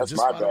 that's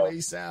just my by the bad. way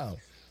he sound.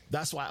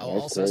 That's why.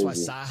 That's why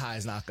Sci-Hi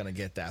is not going to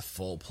get that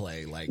full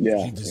play like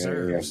he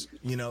deserves.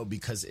 You know,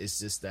 because it's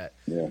just that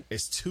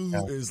it's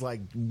is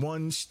like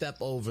one step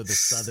over the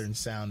southern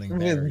sounding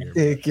barrier.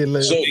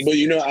 Ridiculous. So, but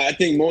you know, I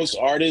think most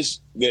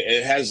artists,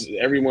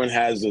 everyone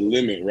has a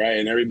limit, right?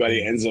 And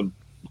everybody ends up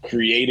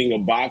creating a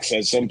box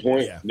at some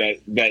point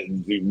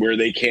that where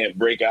they can't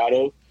break out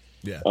of.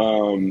 Yeah.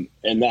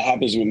 And that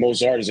happens with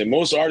most artists, and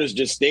most artists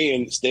just stay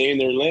in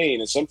their lane.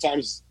 And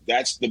sometimes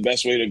that's the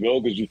best way to go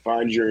because you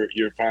find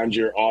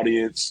your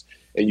audience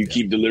and you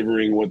keep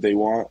delivering what they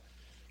want.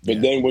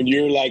 But then when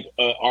you're like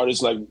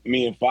artists like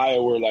me and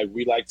Fire, where like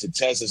we like to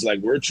test, it's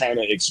like we're trying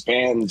to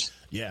expand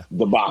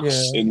the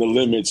box and the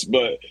limits.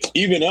 But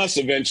even us,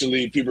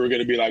 eventually, people are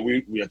going to be like,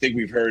 I think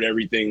we've heard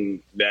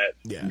everything that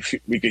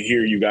we could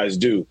hear you guys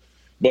do.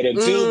 But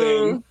until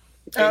then.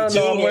 I don't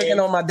know. I'm working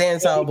on my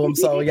dance album,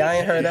 so y'all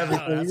ain't heard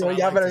everything.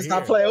 Y'all better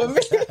stop playing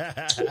with me.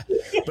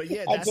 But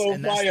yeah, I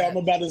told Fire I'm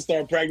about to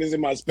start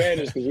practicing my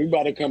Spanish because we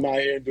about to come out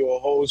here and do a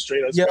whole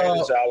straight up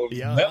Spanish album.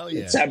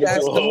 That's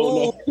the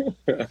whole.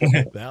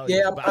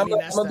 I'm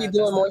gonna be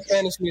doing more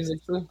Spanish music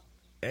too.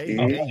 Hey,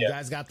 you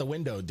guys got the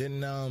window.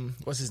 Didn't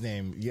what's his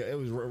name? Yeah, it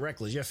was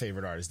Reckless, your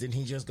favorite artist. Didn't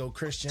he just go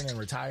Christian and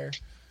retire?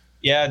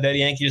 Yeah, Daddy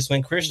Yankee just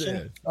went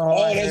Christian.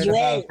 Oh, that's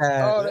right.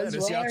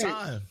 That's y'all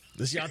time.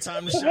 This is y'all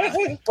time to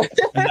shine.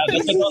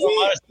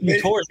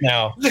 That's tours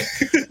now.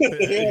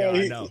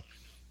 I know.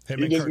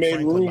 Him and Kirk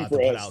Franklin about to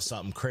put out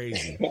something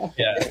crazy. Y'all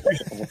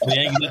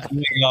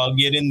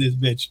get in this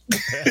bitch.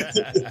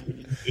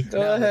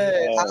 Go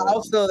ahead.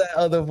 I'll fill that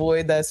other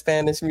void, that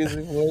Spanish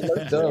music void.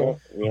 Let's go.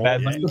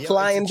 The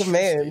flying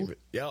demand.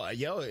 Yo,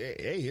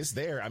 hey, it's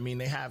there. I mean,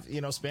 they have,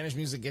 Spanish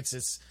music gets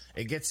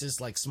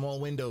its like small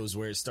windows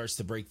where it starts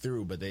to break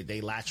through, but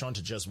they latch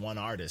onto just one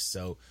artist.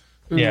 So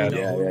what we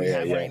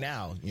have right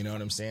now, you know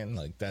what I'm saying?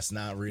 Like that's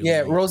not really.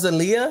 Yeah,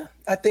 Rosalia,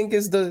 I think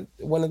is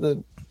one of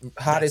the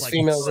hottest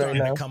females right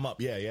now. Come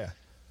up, yeah.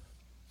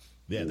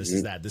 This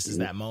is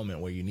that moment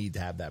where you need to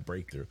have that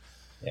breakthrough.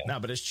 Yeah. No,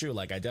 but it's true.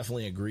 Like I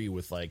definitely agree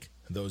with like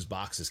those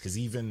boxes because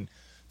even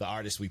the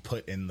artists we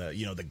put in the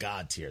the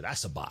God tier,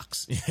 that's a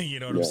box.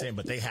 You know what I'm saying?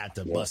 But they had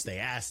to bust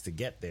their ass to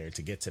get there,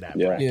 to get to that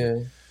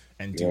bracket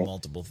and do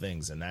multiple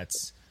things, and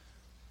that's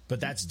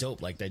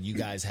dope. Like that, you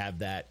guys have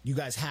that. You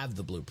guys have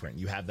the blueprint.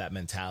 You have that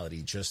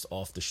mentality just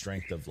off the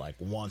strength of like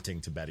wanting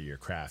to better your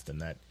craft,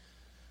 and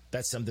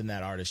that's something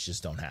that artists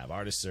just don't have.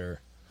 Artists are,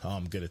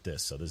 I'm good at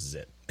this, so this is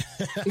it.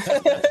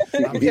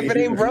 If it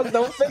ain't broke,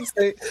 don't fix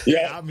it.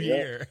 Yeah, I'm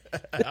here.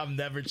 I'm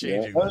never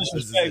changing.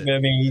 Respect, I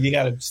mean, you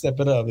got to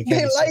step it up. It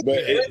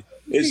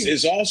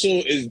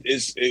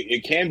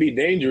can be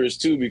dangerous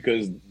too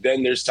because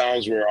then there's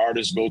times where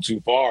artists go too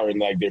far and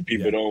like their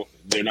people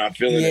they're not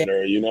feeling it,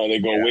 or they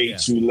go way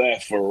too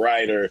left or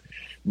right,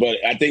 but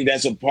I think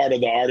that's a part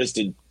of the artist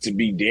to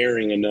be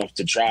daring enough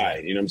to try.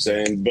 You know what I'm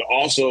saying? But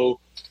also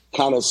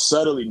kind of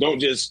subtly, don't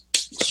just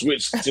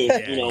switch to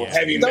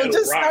heavy metal. Don't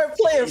just rock. Start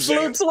playing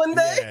flutes one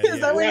day. Is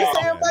that what you're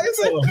saying,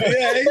 Bison?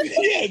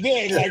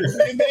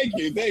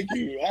 Thank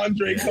you.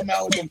 Andre come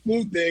out with the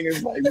flute thing.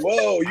 It's like,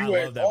 whoa, you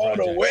went all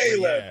the way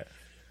left.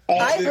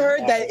 I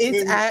heard that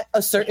it's at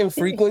a certain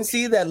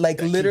frequency that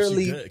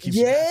literally, I did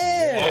hear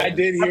that.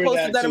 I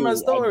posted that in my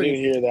story. I did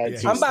hear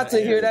that too. I'm about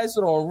to hear that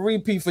shit on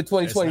repeat for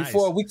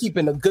 2024. Nice. We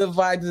keeping the good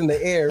vibes in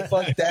the air.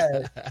 Fuck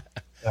that.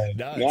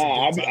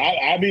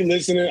 I be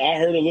listening. I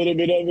heard a little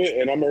bit of it,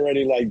 and I'm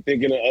already like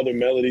thinking of other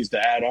melodies to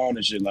add on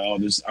and shit. Like,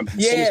 I'm a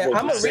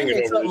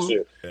singing over this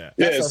shit.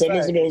 Yeah,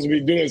 someone's supposed to be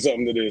doing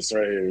something to this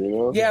right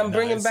here. Yeah, I'm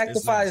bringing back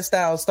the Fire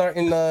style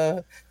starting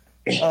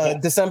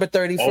December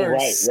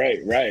 31st.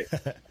 Oh, right.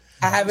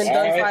 I haven't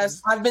done Fire.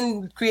 I've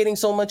been creating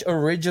so much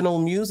original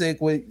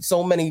music with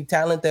so many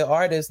talented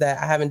artists that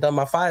I haven't done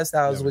my Fire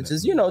styles, which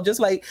is,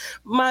 just like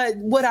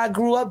what I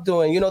grew up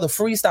doing, the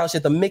freestyle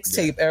shit, the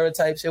mixtape era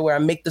type shit where I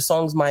make the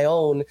songs my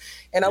own.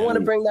 And I want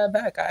to bring that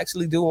back. I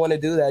actually do want to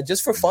do that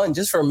just for fun,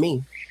 just for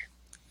me.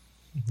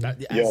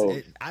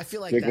 I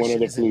feel like that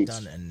shit isn't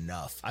done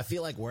enough. I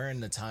feel like we're in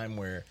the time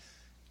where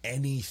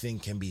anything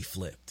can be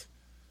flipped.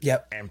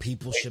 Yep. And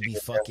people should be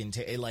fucking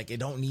it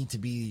don't need to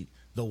be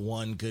the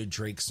one good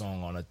Drake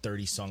song on a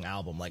 30-song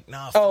album. Like,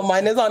 nah. Oh,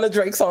 mine is on a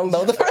Drake song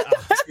though. But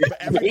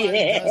everybody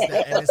does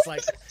that, and it's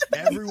like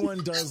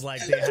everyone does.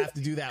 Like, they have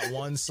to do that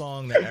one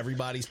song that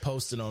everybody's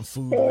posting on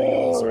food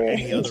reels or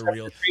any other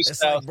reel.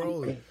 It's like,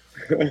 bro.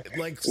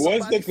 Like,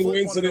 what's the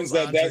coincidence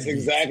that that's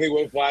exactly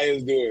what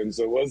Fire's doing?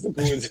 So what's the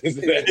coincidence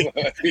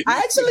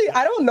that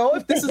I don't know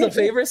if this is a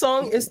favorite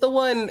song. It's the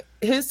one,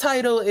 his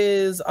title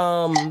is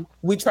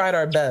We Tried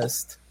Our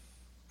Best.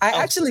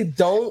 I actually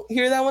don't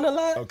hear that one a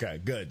lot. Okay,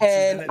 good.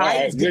 And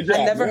I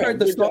never heard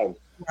the song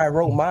before I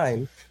wrote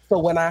mine. So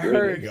when I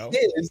heard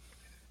his,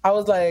 I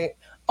was like,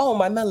 oh,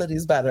 my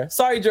melody's better.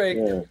 Sorry, Drake.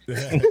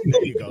 Yeah,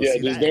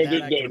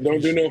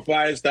 don't do no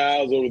Fire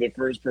Styles over the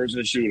first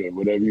person shooter.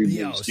 Whatever you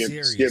do,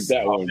 skip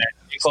that one.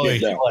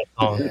 Skip that.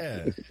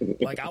 Yeah.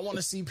 Like, I want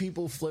to see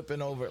people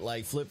flipping all,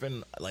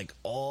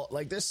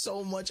 like, there's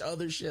so much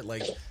other shit.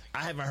 Like, I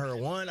haven't heard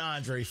one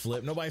Andre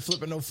flip. Nobody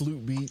flipping no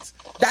flute beats.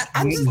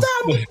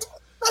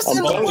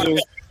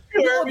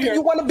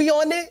 You want to be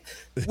on it?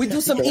 We do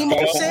some emo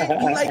shit.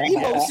 You like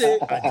emo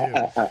shit?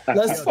 I do.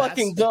 Let's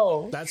fucking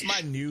go. That's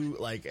my new,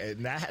 like,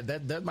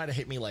 that might have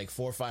hit me like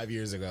 4 or 5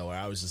 years ago, where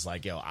I was just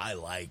like, yo, I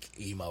like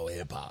emo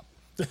hip hop.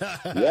 I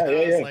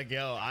was like,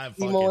 yo, I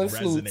fucking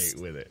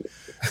resonate with it.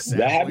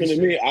 That happened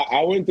to me.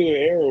 I went through an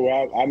era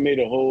where I made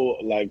a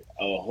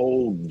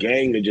whole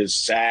gang of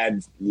just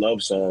sad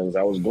love songs.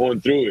 I was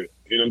going through it.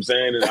 You know what I'm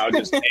saying? And I was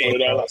just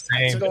it all.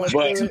 I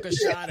took a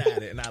shot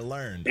at it and I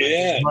learned.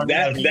 Yeah,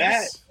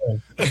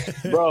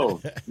 bro.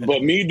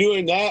 But me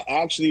doing that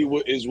actually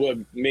is what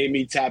made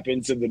me tap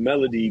into the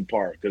melody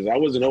part, because I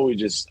wasn't always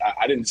just.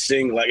 I didn't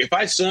sing. Like, if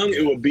I sung,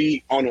 it would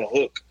be on a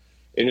hook,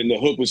 and then the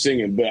hook was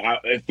singing. But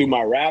through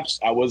my raps,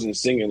 I wasn't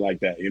singing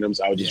like that. You know what I'm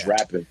saying? I was just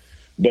rapping.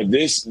 But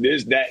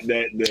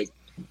the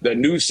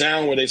new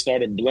sound where they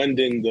started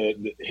blending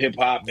the hip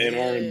hop and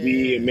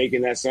R&B and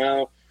making that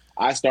sound.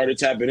 I started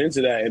tapping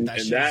into that, and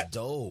that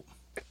dope.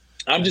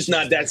 I'm just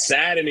not that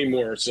sad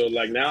anymore. So,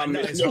 like, now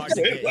it's hard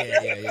to get.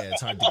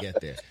 It's hard to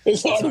get there.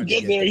 It's hard to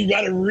get there. You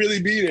got to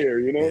really be there,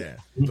 you know. Yeah,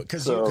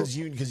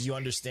 because you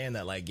understand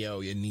that, like,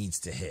 yo, it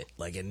needs to hit.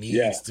 Like, it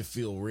needs to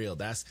feel real.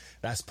 That's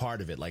part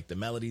of it. Like, the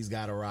melody's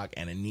got to rock,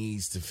 and it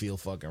needs to feel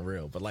fucking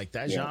real. But, like,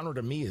 that genre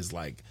to me is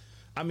like.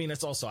 I mean,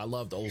 it's also, I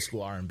love the old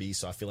school R&B,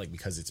 so I feel like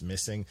because it's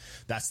missing,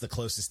 that's the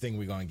closest thing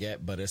we're gonna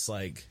get. But it's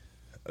like.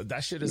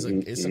 That shit is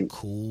a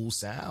cool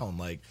sound.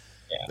 Like,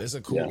 there's a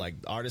cool like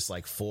artists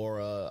like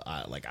Fora.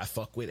 I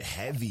fuck with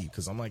heavy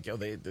because I'm like, yo,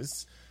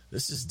 this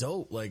is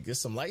dope. Like, there's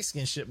some light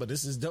skin shit, but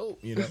this is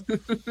dope. You know,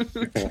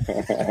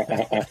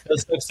 it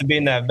sucks to be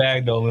in that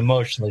bag though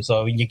emotionally,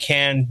 so you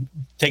can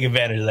take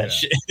advantage of that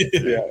shit.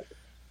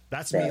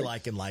 That's me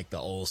liking like the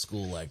old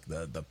school, like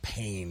the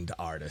pained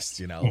artists,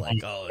 you know,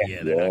 like, oh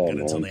yeah, they're not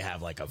good until they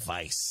have like a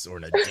vice or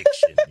an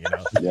addiction, you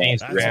know.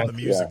 That's when the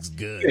music's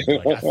good.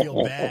 Like, I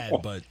feel bad,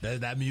 but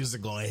that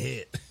music gonna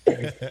hit.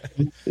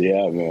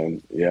 Yeah,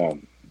 man. Yeah.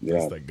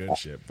 That's the good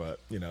shit. But,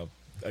 you know,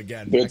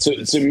 again, but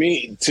to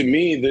me,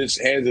 this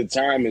Hands of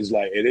Time is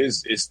like,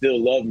 it's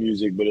still love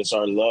music, but it's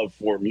our love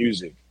for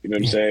music. You know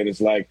what I'm saying? It's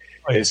like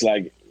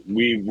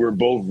we're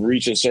both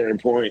reach a certain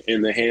point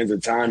in the Hands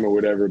of Time or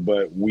whatever,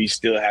 but we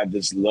still have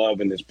this love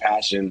and this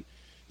passion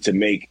to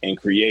make and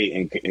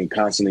create and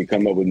constantly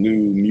come up with new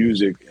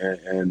music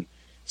and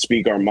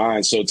speak our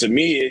minds. So to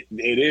me,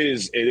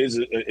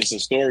 it's a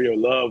story of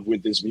love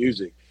with this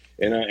music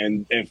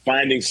and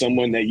finding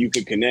someone that you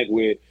could connect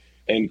with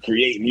and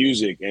create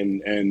music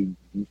and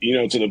you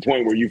know, to the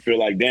point where you feel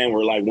like, damn,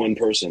 we're like one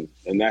person.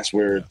 And that's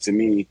where, to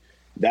me,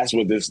 that's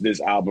what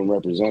this album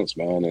represents,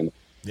 man. And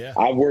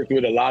I've worked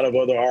with a lot of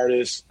other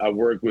artists. I've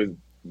worked with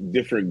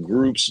different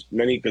groups,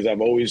 many, because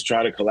I've always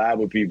tried to collab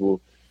with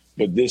people.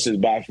 But this is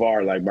by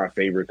far like my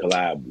favorite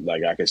collab.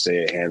 Like, I can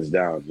say it hands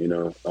down, you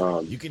know.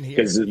 You can hear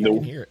it. You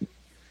can hear it.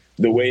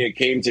 The way it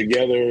came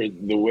together,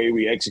 the way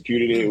we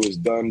executed it was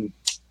done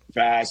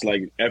fast,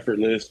 like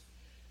effortless.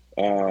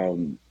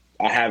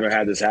 I haven't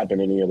had this happen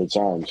any other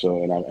time.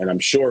 So, and I'm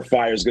sure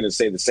Fire's going to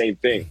say the same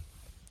thing.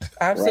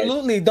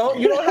 Absolutely. Right?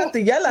 You don't have to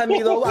yell at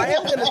me though. I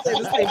am gonna say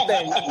the same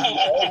thing.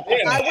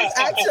 I was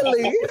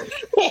actually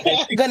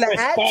gonna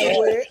add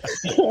to it.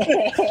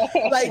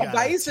 Like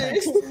Bison.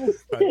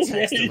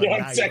 Text him a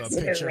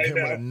picture of him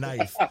with a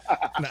knife.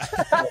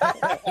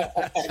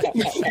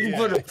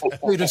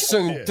 Say the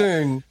same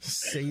thing.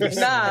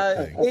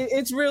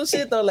 It's real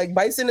shit though. Like,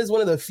 Bison is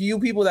one of the few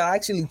people that I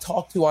actually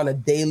talk to on a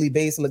daily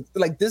basis.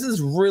 Like this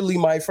is really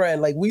my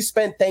friend. Like, we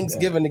spent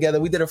Thanksgiving together.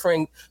 We did a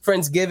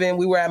Friendsgiving.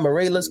 We were at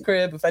Morela's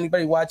crib. If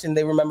anybody watching,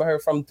 they remember her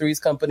from Three's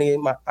Company,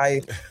 my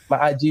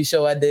IG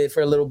show I did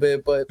for a little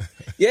bit. But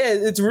yeah,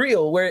 it's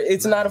real. Where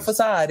it's not a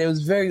facade. It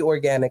was very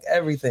organic.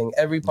 Everything,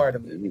 every part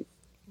of it.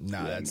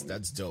 Nah,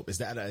 that's dope. Is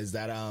that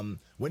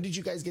when did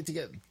you guys get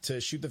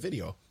to shoot the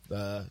video?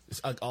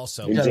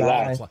 Also, in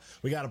July.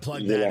 We got to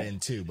plug that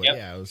in too. But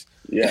it was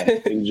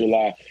in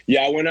July.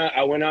 Yeah,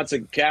 I went out to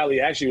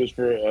Cali. Actually, it was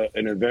for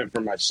an event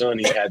for my son.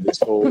 He had this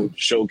whole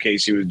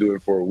showcase he was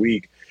doing for a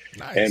week.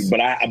 Nice.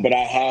 But I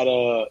had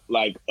a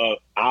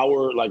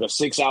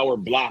 6-hour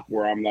block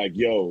where I'm like,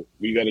 yo,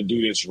 we got to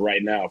do this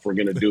right now if we're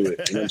gonna do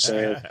it. You know what I'm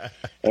saying?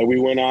 And we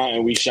went out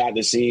and we shot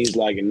the scenes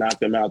and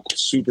knocked them out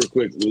super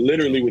quick,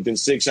 literally within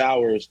 6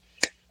 hours.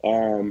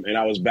 And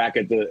I was back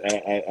at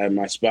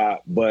my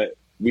spot, but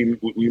we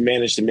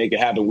managed to make it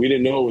happen. We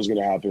didn't know it was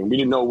gonna happen. We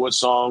didn't know what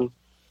song.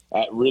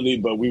 Really,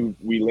 but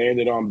we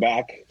landed on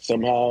Back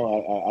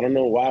somehow. I don't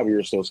know why we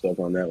were so stuck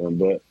on that one,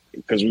 but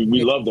because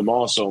we loved them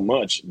all so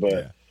much.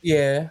 But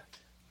yeah,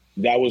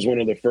 that was one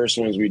of the first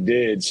ones we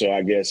did. So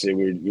I guess it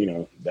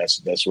would,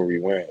 that's where we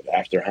went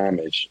after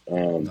Homage.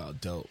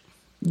 Dope.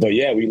 But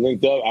yeah, we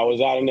linked up. I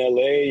was out in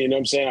LA. You know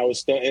what I'm saying? I was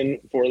stunting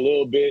for a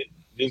little bit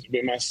just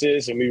with my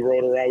sis, and we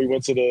rode around. We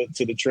went to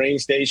the train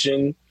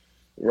station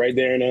right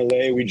there in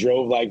LA. We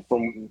drove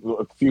from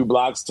a few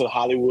blocks to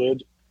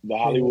Hollywood. The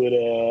Hollywood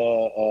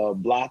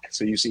block,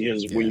 so you see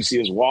when you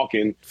see us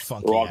walking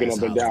up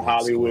and down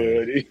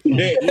Hollywood.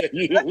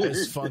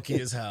 It's funky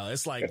as hell.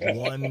 It's like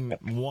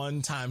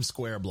one Times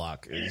Square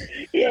block. It's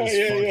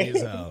funky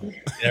as hell.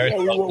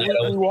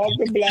 We walked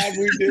the block.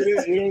 We did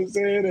it. You know what I'm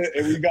saying?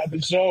 And we got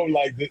to show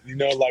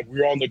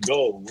we're on the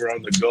go. We're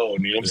on the go.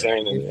 You know what I'm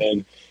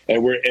saying?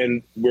 And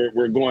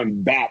we're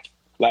going back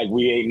like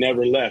we ain't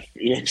never left.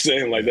 You know what I'm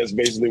saying? Like that's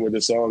basically what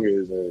the song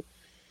is.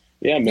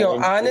 Yeah,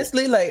 man.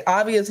 Honestly,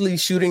 obviously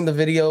shooting the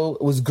video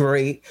was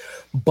great,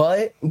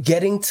 but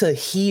getting to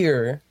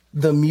hear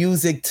the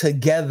music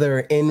together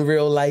in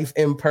real life,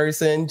 in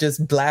person,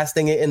 just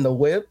blasting it in the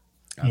whip.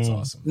 That's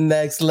awesome.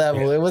 Next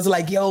level. Yeah. It was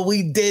like, yo,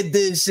 we did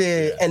this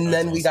shit. Yeah, and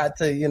then we got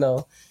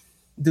to,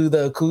 do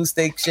the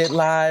acoustic shit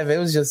live. It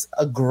was just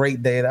a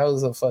great day.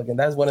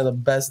 That's one of the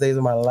best days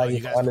of my life.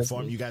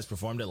 You guys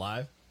performed it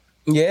live?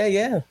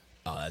 Yeah.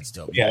 Oh, that's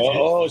dope. Yeah.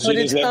 Oh, she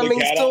just let the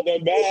cat out the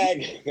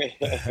bag.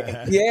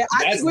 Yeah,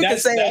 I think we can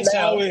say that's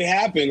how it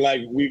happened.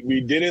 Like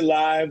we did it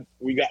live.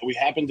 We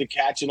happened to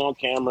catch it on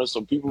camera,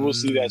 so people will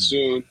see that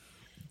soon.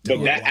 But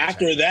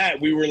after that,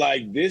 we were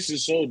like, "This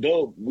is so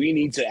dope. We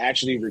need to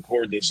actually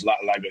record this."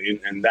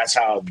 And that's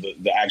how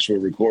the actual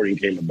recording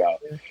came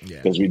about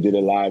because we did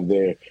it live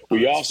there.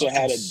 We also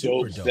had a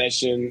dope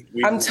session.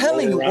 I'm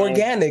telling you,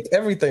 organic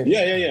everything.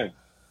 Yeah.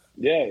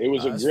 Yeah, it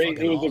was a great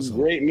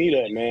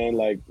meetup, man.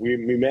 Like we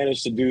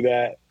managed to do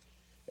that,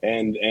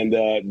 and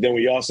then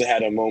we also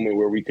had a moment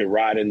where we could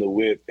ride in the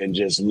whip and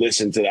just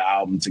listen to the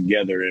album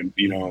together, and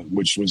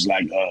which was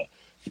like a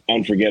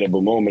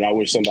unforgettable moment. I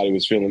wish somebody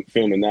was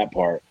filming that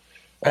part.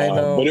 I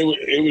know, but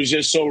it was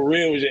just so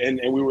real, and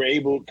we were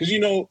able because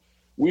the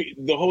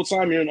whole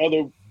time you're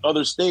in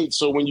other states,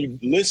 so when you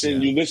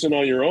listen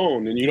on your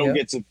own, and you don't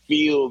get to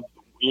feel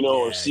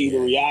or see the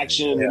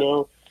reaction,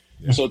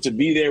 Yeah. So to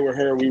be there with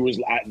her,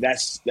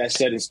 that's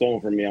set in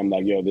stone for me. I'm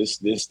like, yo, this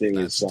thing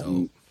is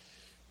something. Dope.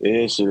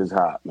 This shit is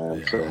hot,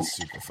 man. Yeah, that's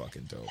super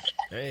fucking dope.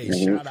 Hey,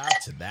 shout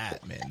out to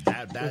that, man.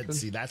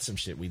 That's some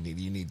shit we need.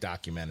 You need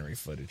documentary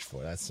footage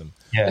for. That's some.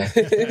 Yeah.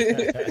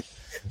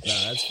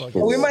 That's fucking.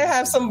 We might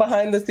have some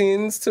behind the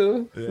scenes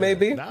too,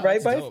 maybe.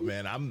 Right, dope,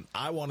 man.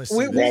 I want to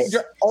see this.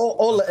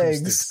 All the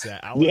eggs.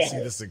 Set. I want to see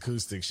this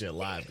acoustic shit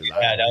live because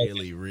I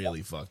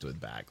really fucked with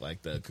Back.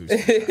 Like the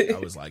acoustic. I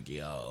was like,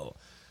 yo.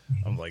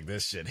 I'm like,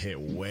 this shit hit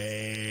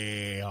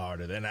way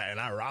harder than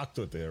I rocked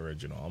with the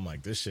original. I'm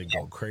like, this shit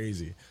go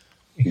crazy.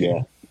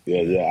 Yeah.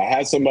 I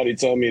had somebody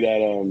tell me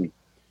that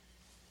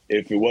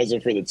if it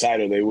wasn't for the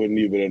title, they wouldn't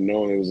even have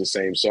known it was the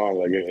same song.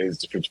 Like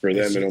it's for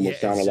them, it almost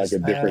sounded like a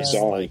different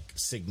song. Like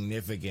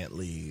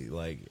significantly,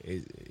 like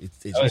it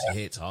just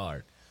hits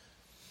hard.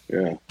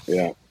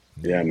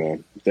 Yeah,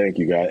 man. Thank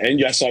you, guys.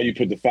 And I saw you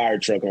put the fire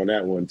truck on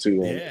that one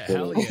too.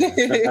 Hell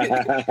yeah.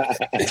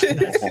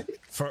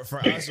 For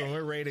us, when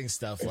we're rating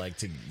stuff, like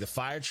the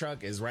fire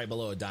truck is right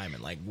below a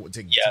diamond. Like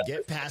to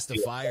get past the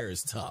fire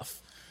is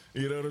tough.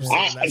 You know what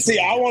I'm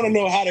saying? I want to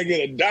know how to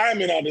get a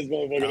diamond out this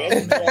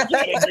motherfucker. That's what I'm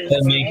trying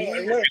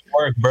to do.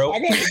 Work, bro.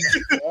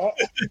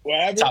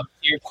 What top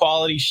tier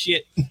quality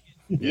shit.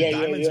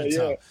 Diamonds are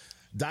tough.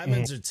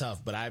 Diamonds are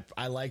tough, but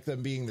I like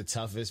them being the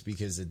toughest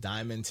because the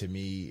diamond to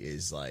me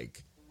is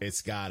like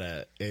it's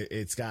gotta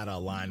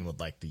align with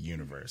like the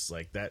universe,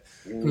 like that.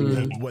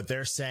 What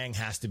they're saying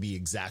has to be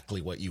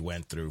exactly what you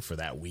went through for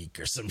that week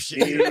or some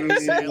shit. You know what I'm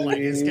saying? Like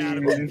it's gotta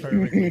be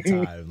perfectly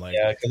timed. Like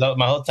because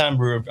my whole time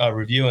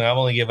reviewing, I've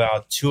only given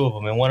out 2 of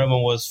them, and one of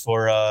them was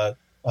for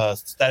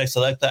Static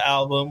Selecta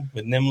album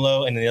with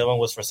Nimlo, and the other one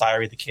was for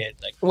Syrie the Kid.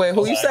 Like, wait,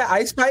 who you said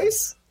Ice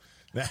Spice?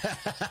 For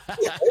fucking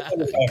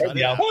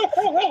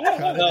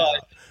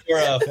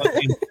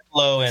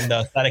Nimlo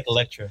and Static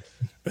Electra.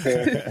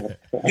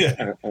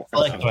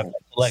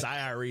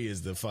 Syrie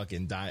is the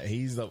fucking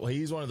he's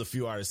one of the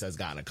few artists that's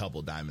gotten a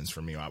couple diamonds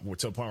from me to a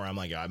point where I'm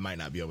like, I might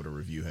not be able to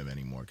review him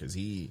anymore because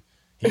he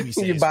be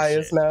saying you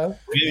biased now.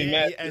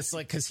 It's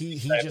like because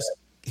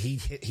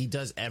he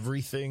does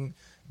everything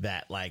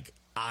that like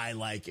I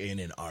like in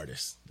an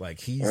artist. Like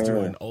he's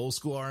doing old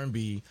school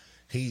R&B.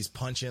 He's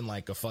punching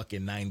like a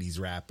fucking 90s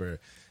rapper.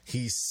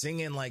 He's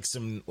singing like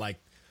some like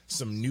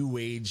some new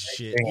age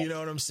shit. You know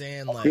what I'm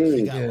saying? Like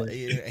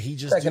he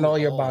just checking all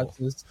your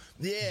boxes.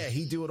 Yeah,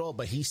 he do it all,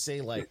 but he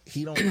say like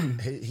he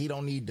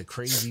don't need the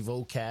crazy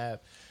vocab.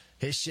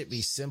 His shit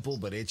be simple,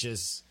 but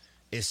it's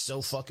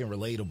so fucking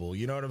relatable.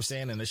 You know what I'm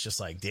saying? And it's just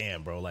like,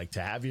 damn, bro, like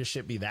to have your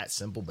shit be that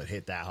simple but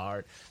hit that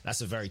hard,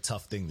 that's a very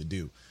tough thing to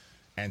do.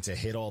 And to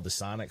hit all the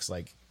sonics,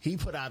 like he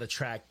put out a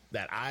track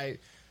that I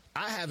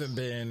haven't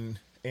been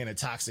in a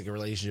toxic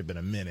relationship in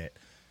a minute.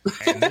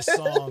 And this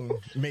song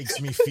makes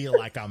me feel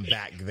like I'm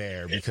back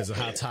there because of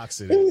how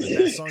toxic it is.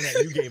 That song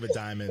that you gave a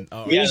diamond.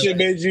 It should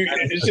made you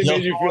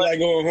feel like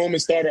going home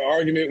and start an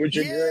argument with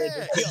your girl.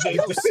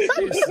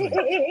 Seriously.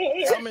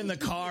 I'm in the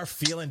car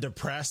feeling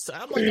depressed.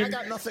 I'm like, I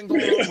got nothing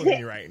going on with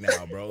me right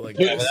now, bro. Like,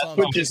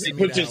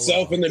 put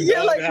yourself in the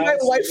like my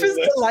wife is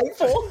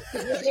delightful.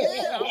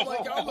 I'm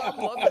like, I'm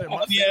loving it.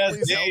 My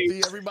family's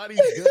healthy. Everybody's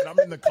good. I'm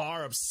in the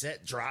car,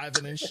 upset,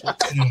 driving and shit.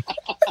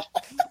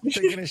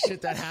 Thinking of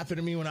shit that happened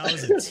to me when I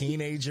was a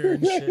teenager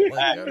and shit.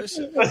 Like, this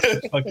shit.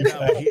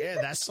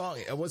 That song.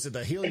 Was it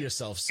the Heal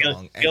Yourself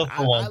song? Heal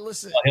for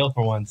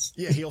once.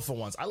 Yeah, Heal for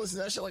Once. I listened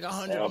to that shit like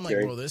 100. I'm like,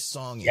 bro, this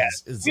song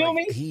is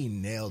like, he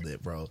nailed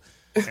it, bro.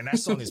 And that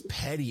song is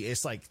petty.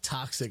 It's like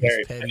toxic.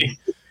 It's petty.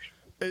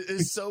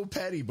 It's so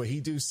petty, but he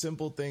do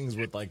simple things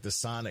with like the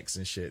sonics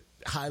and shit.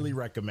 Highly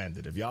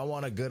recommended. If y'all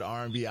want a good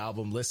R&B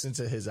album, listen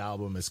to his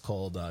album. It's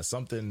called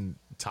something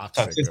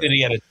toxic.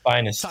 Toxicity at its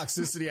finest.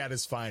 Toxicity at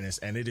its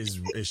finest, and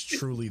it's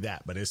truly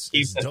that. But it's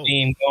the dope.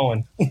 theme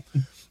going.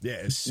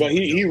 Yeah, but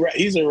he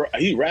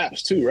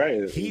raps too,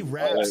 right? He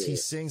raps, he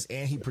sings,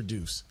 and he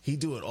produces. He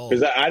do it all.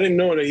 Because I didn't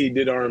know that he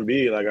did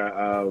R&B. Like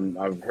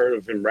I've heard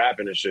of him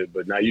rapping and shit,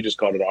 but now you just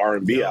called it an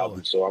R&B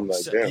album. So I'm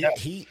like, damn. Yeah,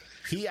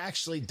 he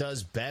actually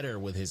does better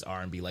with his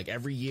R&B. Like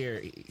every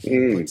year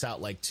he puts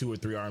out like 2 or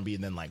 3 R&B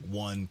and then like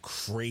one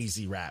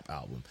crazy rap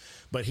album.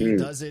 But he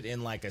does it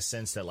in like a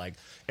sense that like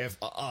if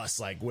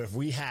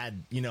we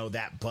had, you know,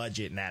 that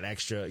budget and that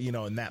extra, you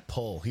know, and that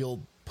pull,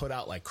 he'll put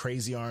out like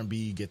crazy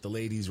R&B, get the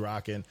ladies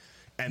rocking,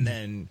 and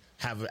then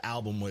have an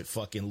album with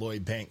fucking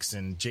Lloyd Banks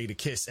and Jada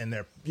Kiss and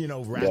they're, you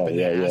know, rapping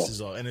their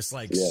asses off. And it's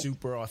like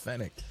super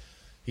authentic.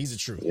 He's a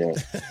truth. Yeah.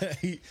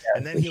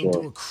 And then he'll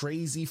do a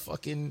crazy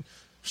fucking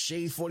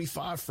Shade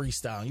 45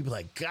 freestyle, and you'd be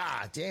like,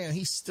 God damn,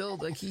 he's still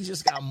like he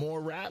just got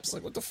more raps.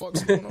 Like, what the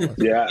fuck's going on?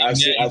 Yeah, I've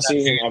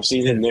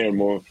seen him there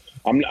more.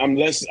 I'm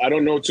less. I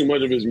don't know too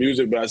much of his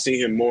music, but I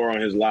see him more on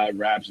his live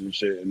raps and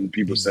shit. And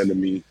people sending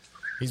me.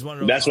 He's one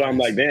of those. That's why I'm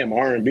like, damn,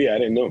 R&B. I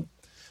didn't know.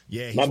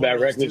 Yeah, my bad,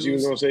 Reckless. You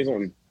was gonna say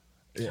something.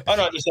 Yeah. Oh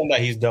no, just saying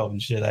that he's dope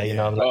and shit. You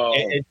know, like,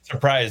 it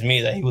surprised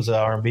me that he was an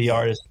R&B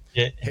artist.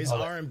 His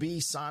R&B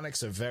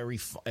sonics are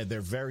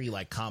they're very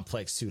like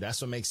complex too.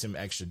 That's what makes him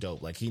extra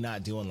dope. Like he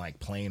not doing like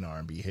plain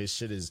R&B. His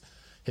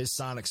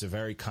sonics are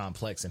very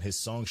complex, and his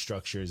song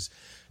structures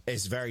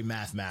is very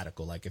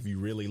mathematical. Like if you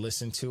really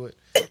listen to it,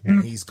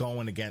 he's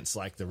going against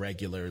like the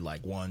regular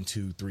like 1,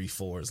 2, 3,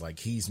 4s. Like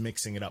he's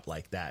mixing it up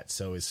like that.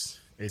 So it's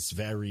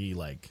very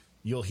like.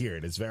 You'll hear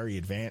it. It's very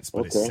advanced,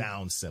 but it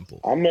sounds simple.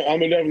 I'm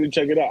gonna definitely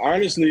check it out.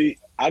 Honestly,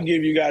 I'll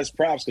give you guys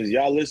props because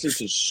y'all listen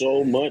to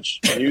so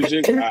much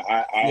music.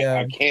 I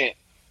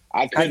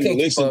couldn't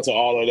listen to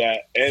all of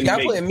that and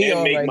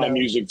make my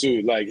music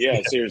too. Like,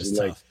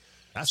 seriously.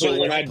 Like, so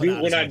when I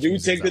do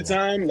take the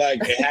time,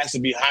 like it has to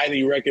be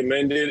highly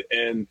recommended.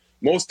 And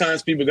most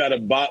times people gotta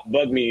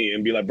bug me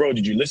and be like, "Bro,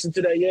 did you listen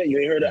to that yet? You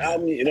ain't heard the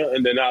album?" You know,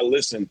 and then I'll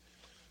listen.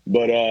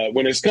 But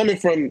when it's coming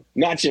from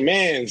not your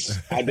man's,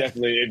 I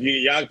definitely, if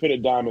y'all put a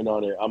diamond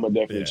on it, I'm gonna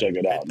definitely check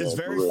it out. There's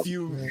very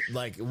few,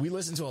 like we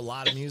listen to a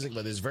lot of music,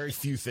 but there's very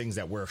few things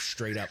that we're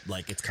straight up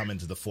like it's coming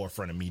to the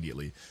forefront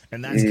immediately,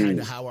 and that's kind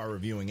of how our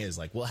reviewing is.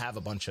 Like we'll have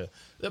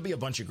there'll be a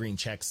bunch of green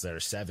checks that are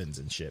 7s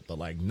and shit, but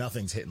like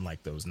nothing's hitting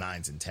like those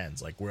 9s and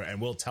 10s. Like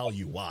we'll tell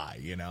you why,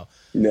 you know,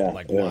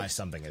 why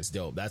something is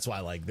dope. That's why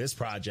like this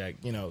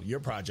project, you know, your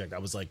project, I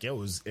was like, it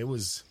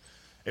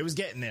was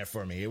getting there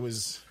for me. It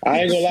was.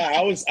 I ain't gonna lie.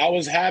 I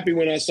was happy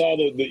when I saw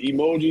the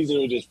emojis and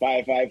it was just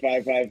 5, 5,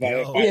 5, 5, 5. I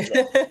was like,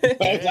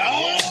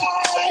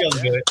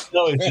 feels good.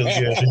 No, it feels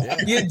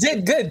good. You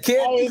did good, kid.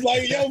 I was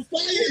like, yo,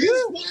 fire!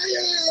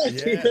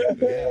 Yeah.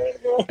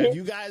 If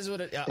you guys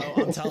would have,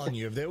 I'm telling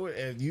you,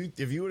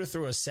 if you would have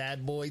threw a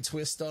sad boy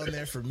twist on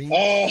there for me,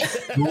 I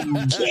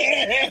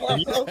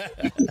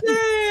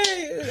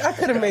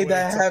could have made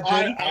that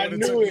happen. I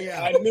knew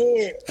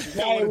it.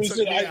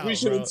 We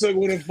should have took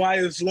one of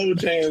Fire's slow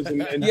jams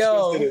and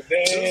twisted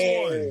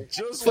it.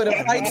 Just for the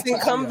fights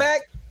and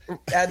comeback.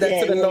 Add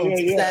that to the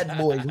notes. Sad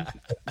boy.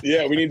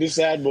 Yeah, we need the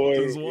sad boy.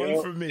 There's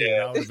one for me.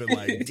 I would have been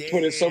like, damn.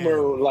 Put it somewhere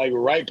like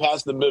right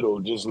past the middle,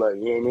 just like,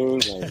 you know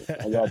what I mean? Like,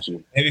 I got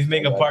you. Maybe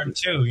make a part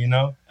 2. You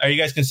know, are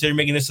you guys considering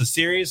making this a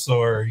series,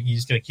 or are you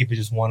just gonna keep it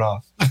just one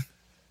off?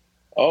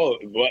 Oh,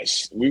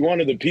 but we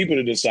wanted the people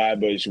to decide,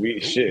 but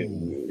shit.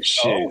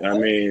 Oh. I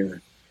mean,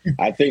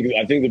 I think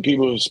the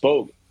people have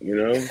spoke. You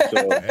know,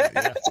 so.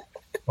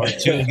 Part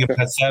 2, give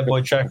that sad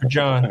boy track for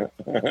John.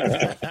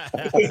 I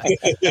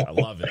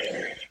love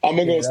it. I'm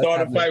gonna go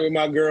start a fight with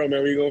my girl,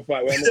 man. We gonna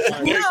fight.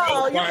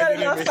 No, you better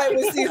not fight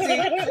with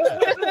CC.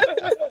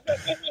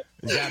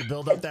 You got to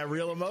build up that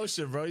real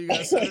emotion, bro. You got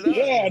to set it up.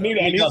 Yeah, I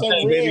need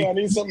something real. I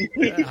need something.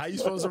 Yeah, how you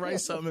supposed to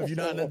write something if you're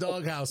not in the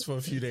doghouse for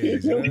a few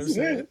days? You know what I'm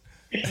saying?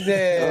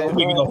 Yeah, do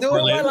it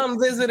while I'm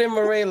visiting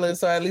Morela,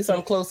 so at least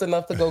I'm close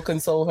enough to go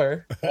console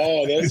her.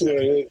 Oh, that's what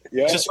it is.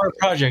 Yeah. Just for a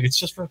project. It's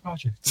just for a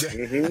project.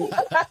 Mm-hmm.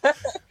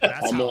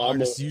 That's how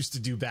artists used to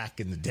do back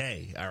in the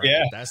day. All right,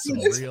 Yeah. that's some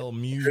real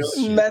music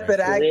shit, Method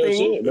right? acting.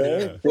 Real shit, man.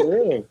 Yeah. For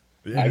real.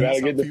 Yeah, I gotta that's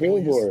how get the people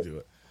feel used for to it. do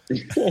it.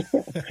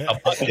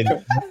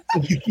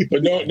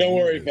 But don't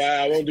worry,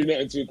 Fat. I won't do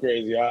nothing too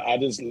crazy. I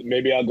just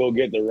maybe I'll go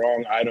get the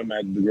wrong item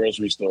at the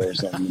grocery store or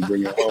something and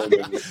bring it home.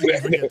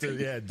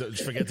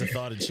 Forget to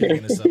thaw the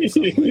chicken or something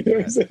like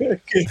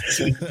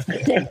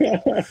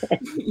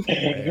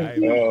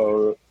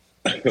that.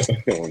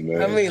 Oh,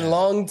 man. I mean,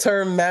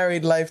 long-term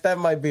married life, that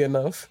might be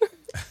enough.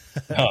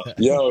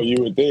 Yo,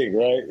 you would think,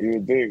 right? You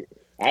would think.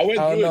 I went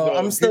I don't through know. it, though.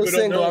 I'm still People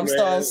don't single. know, I'm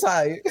still man.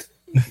 outside.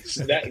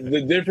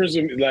 The difference,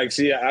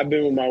 see, I've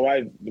been with my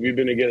wife. We've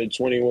been together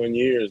 21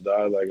 years,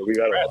 dog. Like, we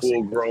got a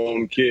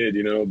full-grown kid,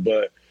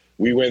 but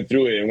we went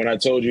through it. And when I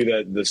told you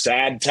that the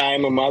sad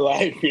time of my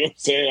life, you know what I'm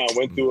saying? I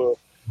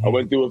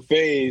went through a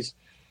phase,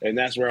 and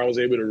that's where I was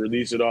able to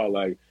release it all.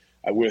 Like,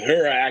 with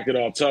her, I acted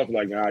all tough,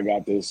 like, nah, I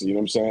got this, you know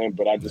what I'm saying?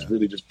 But I just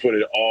really just put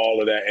all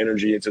of that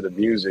energy into the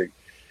music.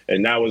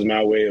 And that was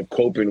my way of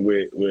coping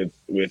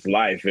with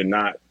life and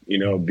not,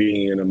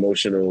 being an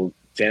emotional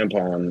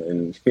tampon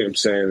and, you know what I'm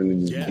saying,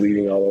 and just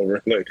bleeding all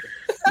over. Like,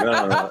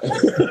 nah.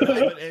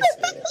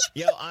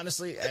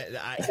 Honestly,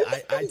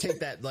 I take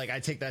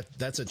that,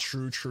 that's a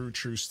true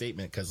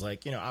statement. Cause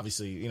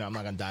obviously, I'm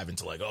not gonna dive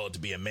into to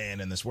be a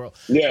man in this world.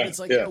 Yeah. But it's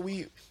like,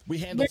 we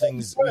handle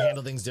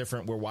things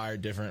different. We're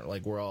wired different.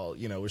 Like we're all,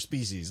 we're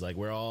species, like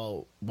we're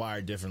all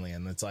wired differently.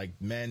 And it's like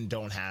men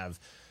don't have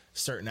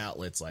certain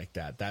outlets like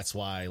that. That's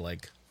why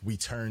we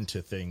turn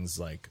to things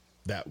like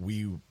that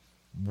we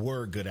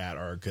were good at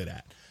or are good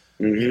at.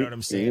 You know what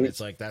I'm saying? It's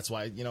like, that's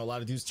why, a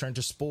lot of dudes turn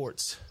to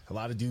sports. A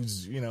lot of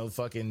dudes,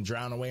 fucking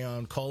drown away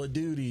on Call of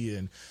Duty,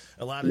 and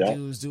a lot of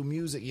dudes do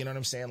music. You know what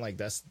I'm saying? Like,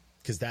 that's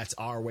because that's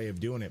our way of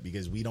doing it,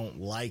 because we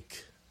don't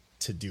like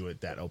to do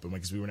it that open way,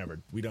 because we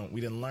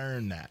didn't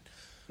learn that.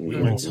 We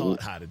weren't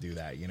taught how to do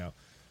that,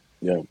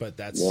 Yeah. But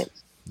that's,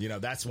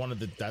 that's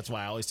that's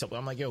why I always tell people,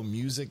 I'm like, yo,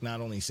 music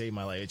not only saved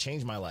my life, it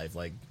changed my life.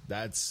 Like,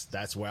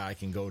 that's where I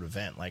can go to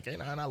vent. Like,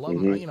 and I love,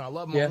 I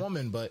love my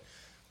woman, but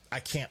I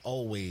can't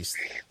always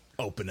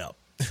open up,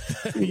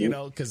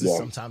 because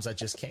sometimes I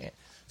just can't.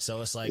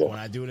 So it's like when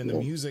I do it in the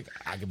music,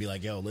 I could be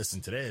like, yo,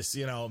 listen to this,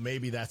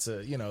 maybe that's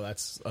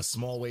that's a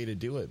small way to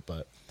do it,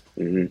 but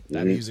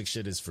that music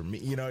shit is for me,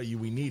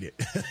 we need it.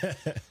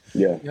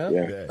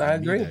 I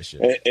agree.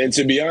 And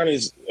to be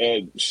honest,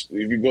 if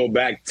you go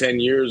back 10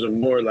 years or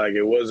more, like,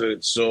 it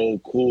wasn't so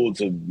cool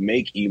to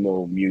make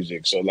emo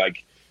music. So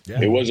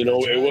it wasn't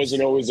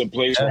always a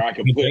place where I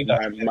could put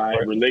my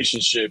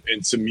relationship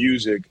into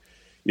music.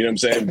 You know what I'm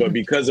saying? But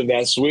because of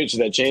that switch,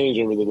 that change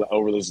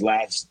over this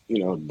last,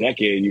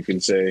 decade, you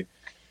can say,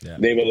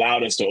 they've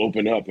allowed us to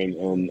open up and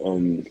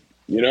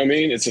you know what I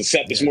mean?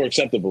 It's more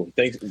acceptable.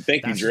 Thank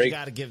you, Drake.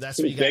 That's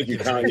what you gotta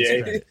give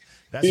Kanye.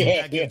 That's what you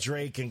gotta give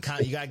Drake and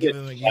Kanye. You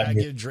gotta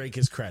give Drake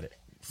his credit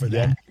for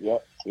that.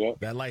 Yep.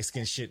 That light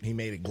skin shit, he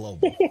made it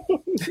global.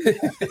 I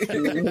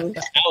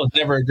was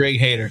never a Drake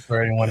hater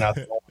for anyone out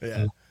there.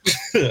 Yeah.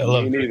 I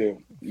love Me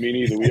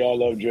neither. We all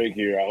love Drake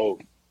here, I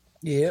hope.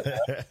 Yeah,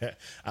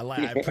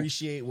 I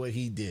appreciate what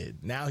he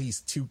did. Now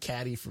he's too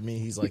catty for me.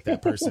 He's like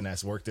that person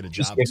that's worked at a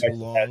job too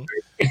long.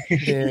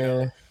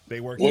 Yeah. They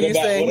work. What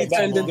about he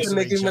turned into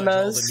Nicki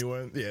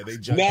Minaj? Yeah, they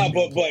judge. Nah,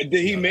 but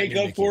did he make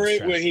up for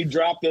it when he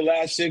dropped the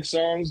last 6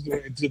 songs to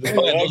the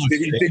clubs? Do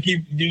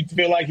you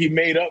feel like he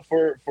made up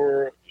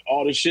for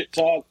all the shit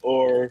talk,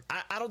 or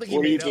I don't think he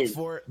made up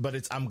for it,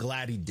 but I'm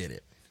glad he did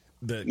it.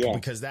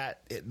 Because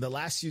the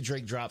last few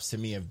Drake drops to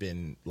me have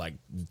been like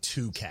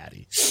too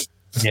catty.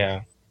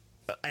 Yeah.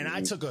 And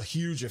I took a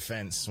huge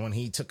offense when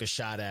he took a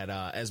shot at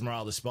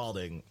Esmeralda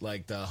Spalding,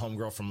 like the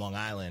homegirl from Long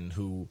Island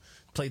who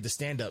played the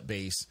stand-up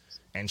bass,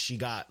 and she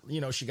got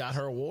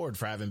her award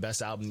for having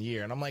best album of the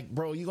year. And I'm like,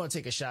 bro, you gonna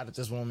take a shot at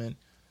this woman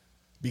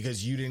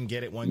because you didn't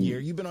get it one year?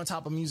 You've been on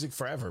top of music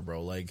forever,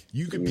 bro. Like,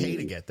 you could pay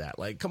to get that.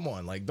 Like, come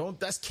on, like,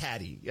 that's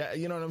catty. Yeah,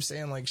 you know what I'm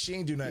saying? Like, she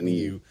ain't do nothing to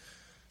you.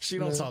 She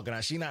don't talk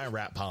about. She not in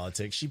rap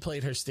politics. She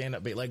played her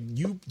stand-up bass. Like,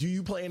 do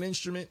you play an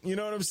instrument? You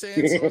know what I'm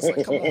saying? So it's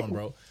like, come on,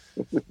 bro.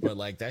 But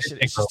like, that shit,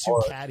 it's just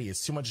too catty.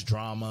 It's too much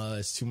drama.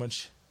 It's too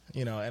much,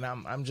 and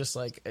I'm just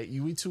like,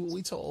 we too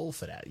old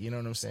for that. You know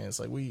what I'm saying? It's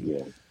like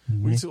we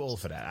too old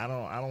for that. I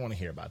don't want to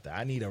hear about that.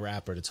 I need a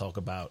rapper to talk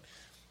about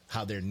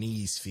how their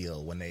knees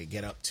feel when they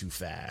get up too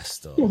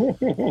fast, or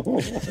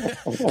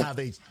how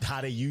they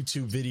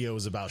YouTube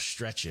videos about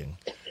stretching.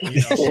 Let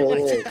me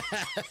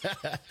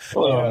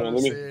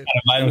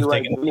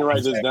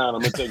write this down.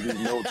 I'm gonna take these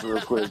notes real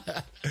quick.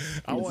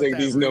 I want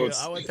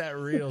that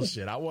real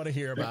shit. I want to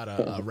hear about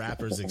a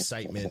rapper's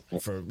excitement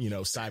for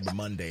Cyber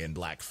Monday and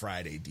Black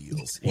Friday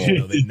deals.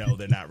 They know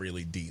they're not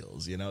really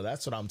deals.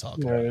 That's what I'm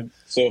talking about.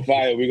 So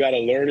Fire, we gotta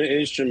learn an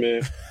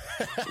instrument.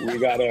 we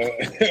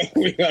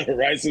gotta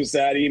write some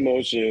sad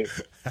emo shit.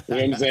 You know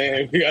what I'm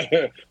saying?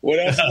 What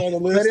else is on the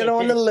list? Put it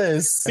on the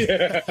list.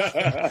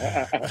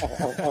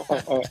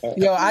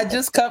 Yo, I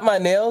just cut my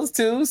nails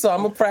too, so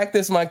I'm gonna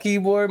practice my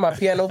keyboard, my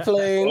piano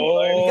playing.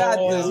 We got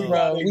this,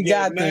 bro. We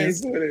got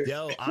this.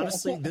 Yo,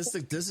 honestly, this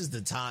is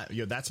the time.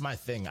 Yo, that's my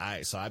thing.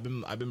 I've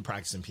been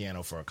practicing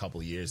piano for a couple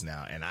of years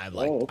now, and I'm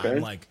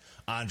like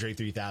Andre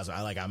 3000.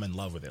 I'm in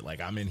love with it.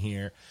 Like I'm in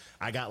here.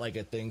 I got like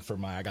a thing for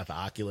I got the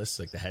Oculus,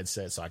 like the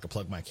headset, so I could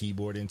plug my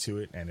keyboard into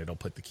it and it'll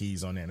put the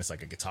keys on it. And it's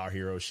like a Guitar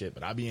Hero shit,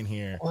 but I'll be in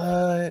here.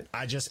 What?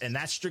 And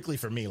that's strictly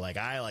for me. Like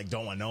I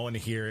don't want no one to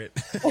hear it.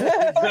 You know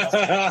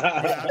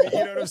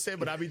what I'm saying?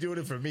 But I'll be doing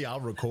it for me. I'll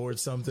record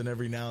something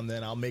every now and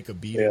then. I'll make a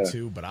beat or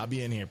two, but I'll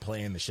be in here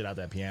playing the shit out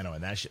that piano.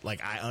 And that shit,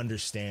 like I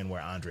understand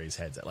where Andre's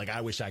head's at. Like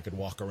I wish I could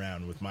walk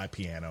around with my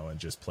piano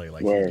and just play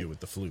like you do with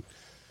the flute.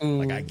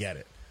 Like I get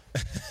it.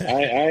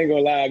 I ain't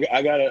gonna lie.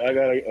 I got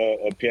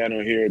a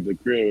piano here at the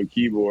crib, a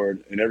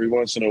keyboard, and every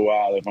once in a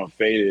while, if I'm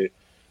faded,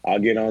 I'll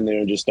get on there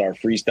and just start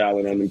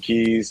freestyling on the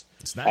keys.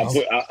 It's nice.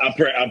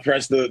 I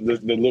press the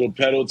little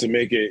pedal to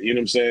make it, you know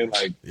what I'm saying,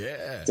 like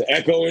to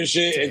echo and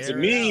shit. And to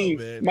me,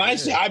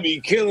 shit, I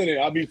be killing it.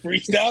 I'll be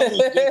freestyling.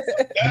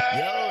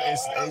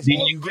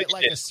 You get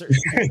like a certain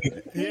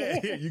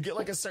you get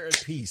like a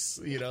certain piece.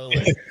 You're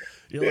like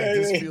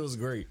this feels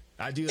great.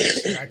 I do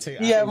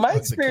that. My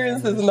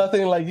experience is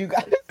nothing like you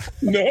guys.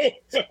 No.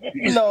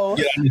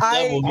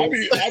 I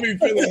be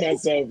feeling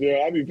myself,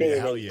 yo. I be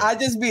feeling myself. I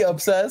just be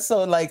obsessed.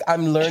 So like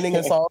I'm learning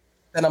a song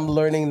and I'm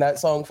learning that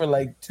song for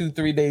like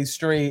 2-3 days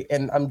straight,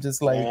 and I'm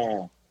just like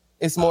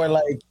it's more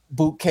like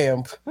boot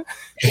camp. No,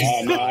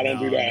 I don't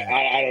do that.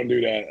 I don't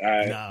do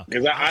that.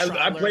 Because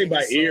I play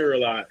by ear a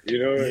lot.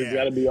 It's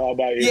got to be all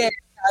by ear. Yeah.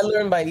 I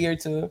learn by ear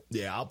too.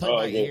 Yeah, I'll play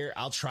by ear.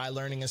 I'll try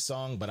learning a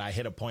song, but I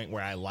hit a point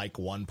where I like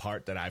one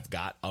part that I've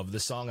got of the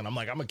song, and I'm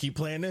like, I'm gonna keep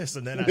playing this,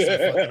 and then I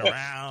start fucking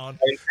around.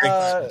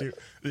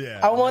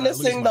 I want to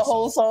sing the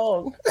whole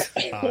song.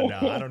 No,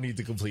 I don't need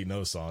to complete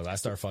no songs. I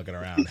start fucking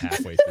around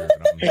halfway through,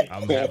 and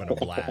I'm having a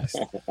blast.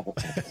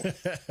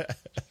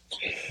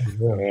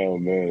 Oh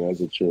man, that's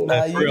a true.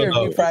 Nah, you hear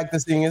me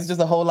practicing. It's just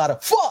a whole lot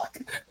of fuck.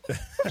 The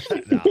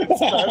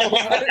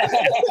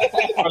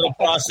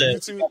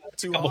process. You're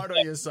too hard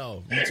on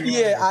yourself. You can't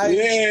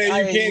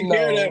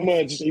care that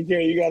much. You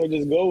can't. You gotta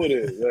just go with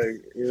it.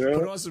 Like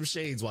put on some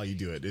shades while you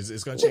do it.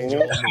 It's gonna change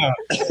your whole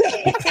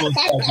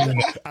mood.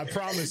 I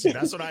promise you.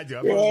 That's what I do.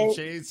 I put on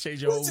some shades,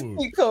 change your whole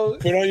mood.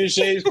 Put on your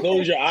shades,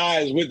 close your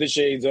eyes with the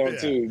shades on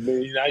too.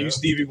 Now you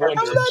Stevie Wonder.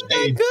 I'm not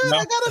that good.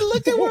 I gotta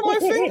look at where my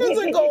fingers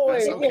are going.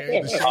 That's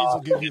okay. The shades will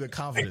give you the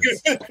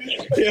confidence.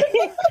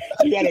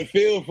 You gotta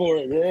feel for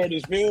it, girl.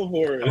 Just feel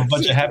for it. A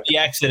bunch of happy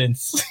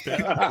accidents. There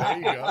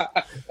you go.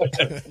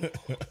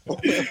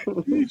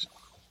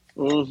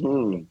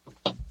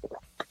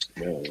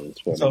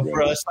 So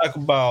let's talk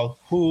about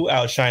who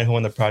outshined who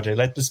in the project.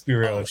 Let this be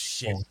real. Oh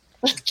shit!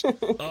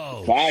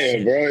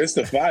 Fire, bro. It's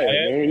the fire.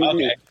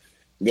 Okay.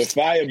 The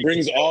fire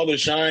brings all the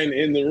shine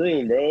in the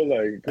room, bro.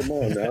 Like, come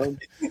on now.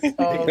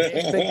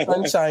 Big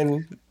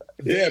sunshine.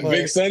 Yeah,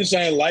 big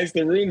sunshine lights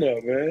the room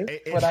up, man.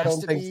 But I don't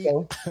think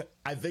so.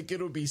 I think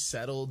it'll be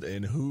settled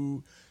in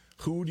who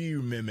do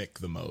you mimic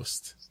the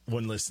most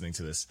when listening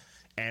to this.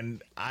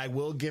 And I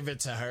will give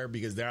it to her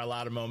because there are a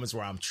lot of moments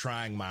where I'm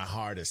trying my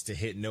hardest to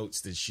hit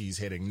notes that she's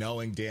hitting,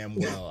 knowing damn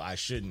well I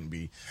shouldn't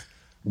be.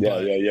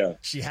 Yeah.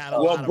 She had a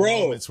lot of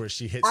moments where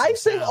she hits. I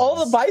sing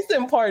all the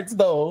Bison parts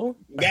though.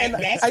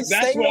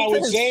 That's what I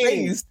was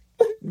saying.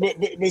 But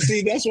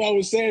see, that's what I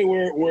was saying.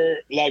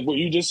 Where like what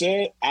you just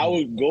said, I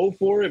would go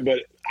for it, but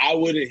I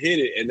wouldn't hit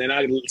it, and then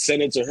I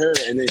send it to her,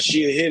 and then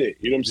she'd hit it.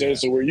 You know what I'm saying?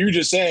 So where you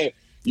just said.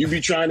 You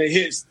be trying to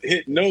hit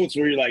notes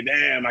where you're like,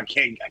 damn, I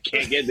can't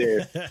get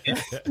there.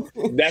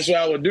 That's what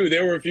I would do.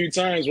 There were a few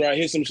times where I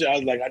hit some shit. I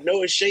was like, I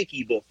know it's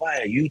shaky, but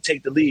fire, you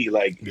take the lead.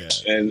 Like,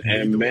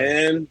 and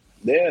man,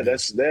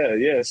 that's there.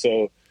 Yeah.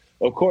 So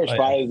of course,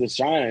 fire is the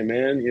shine,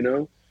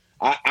 man.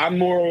 I'm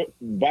more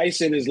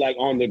Bison is like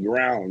on the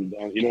ground.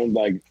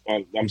 Like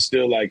I'm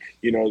still like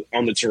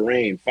on the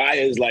terrain. Fire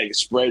is like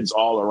spreads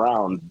all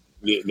around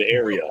the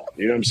area.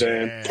 You know what I'm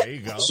saying? There you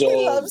go. So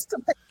he loves to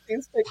pick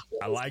these pictures.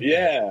 I like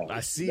that.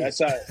 I see. That's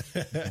how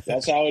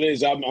it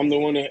is. I'm the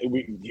one that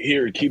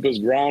keep us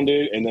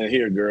grounded, and then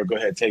here, girl, go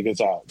ahead, take us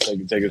out,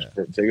 take us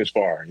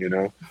far.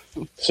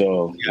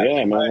 So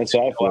yeah, man, that's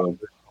how I feel.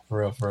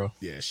 For real.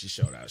 Yeah, she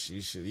showed out.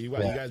 You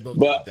guys both.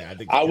 But did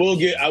that. I will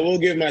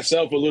give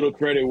myself a little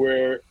credit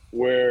where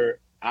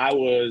I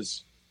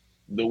was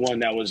the one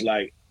that was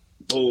like,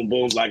 boom,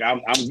 boom, like I'm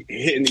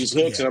hitting these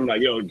hooks, and I'm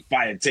like, yo,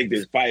 fire, take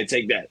this, fire,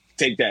 take that.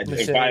 And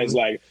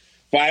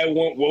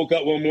woke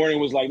up one morning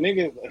and was like,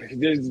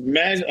 nigga,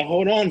 man,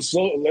 hold on,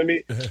 so let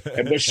me.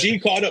 But she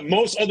caught up.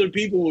 Most other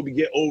people would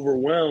get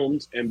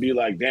overwhelmed and be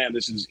like, damn,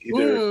 this is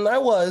either. I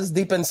was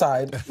deep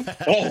inside. But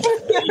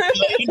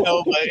it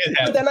But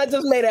happened. then I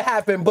just made it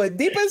happen. But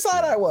deep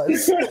inside, I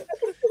was.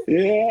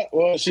 Yeah,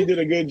 well, she did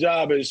a good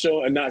job at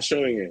not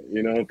showing it,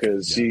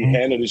 because she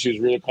handled it. She was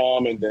really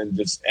calm, and then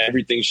just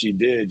everything she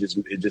did,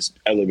 just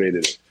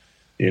elevated it,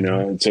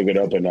 and took it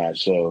up a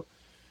notch. So,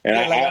 and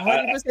yeah,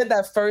 like 100%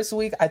 that first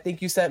week, I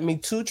think you sent me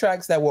 2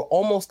 tracks that were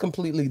almost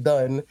completely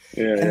done,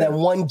 and then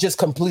one just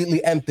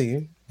completely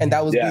empty, and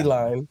that was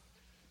Beeline.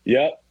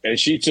 Yep, and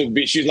she's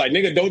like,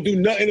 nigga, don't do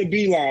nothing to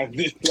Beeline.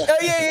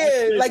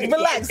 Like,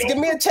 relax, give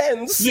me a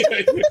chance.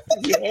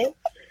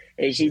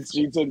 And she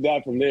took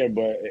that from there.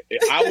 But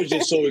I was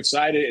just so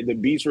excited. The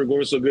beats were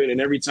going so good. And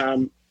every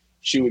time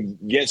she would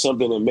get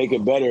something and make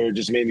it better, it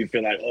just made me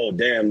feel like, oh,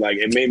 damn. Like,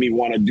 it made me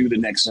want to do the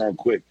next song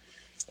quick.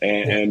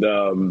 And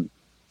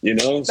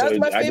That's so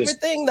my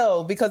favorite thing,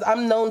 though, because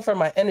I'm known for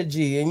my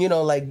energy. And,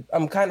 like,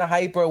 I'm kind of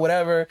hyper or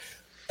whatever.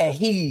 And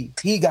he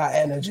got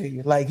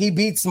energy. Like, he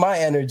beats my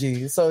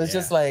energy. So it's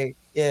just like,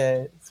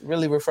 it's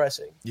really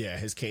refreshing. Yeah,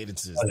 his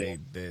cadences,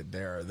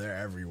 they're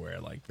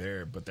everywhere. Like,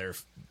 they're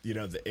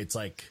it's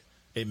like,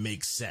 it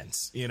makes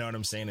sense. You know what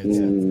I'm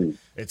saying?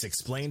 It's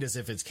explained as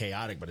if it's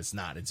chaotic, but it's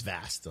not. It's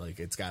vast. Like,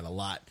 it's got a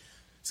lot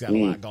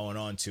going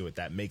on to it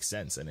that makes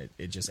sense, and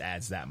it just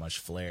adds that much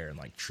flair and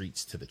like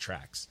treats to the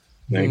tracks.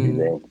 Thank you,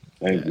 bro.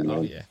 Thank you, man.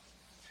 Oh yeah.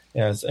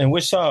 Yes, and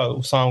which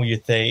song would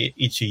you say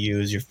each of you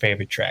is your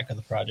favorite track of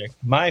the project?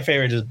 My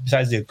favorite is,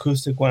 besides the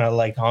acoustic one, I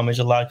like Homage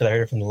a lot because I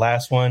heard it from the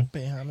last one.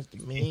 Pay homage to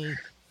me.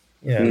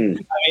 Yeah, I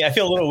mean, I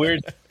feel a little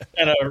weird,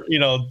 kind of,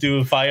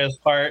 do Faya's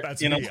part.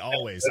 That's me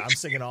always. I'm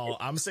singing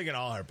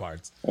all her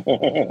parts. I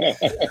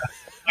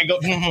go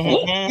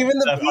even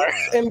the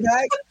beats in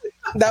back.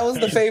 That was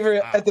the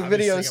favorite at the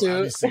video shoot.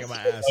 I'm singing my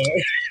ass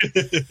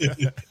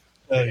off.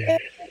 Oh, yeah.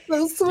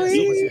 So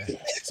sweet.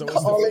 So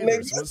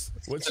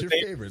what's your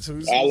favorites?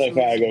 I'll let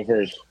Faya go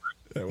first.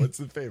 What's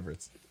the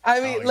favorites?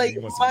 I mean,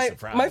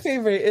 my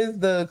favorite is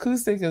the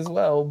acoustic as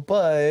well,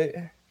 but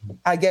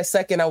I guess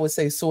second I would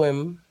say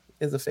Swim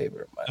is a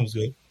favorite of mine. That was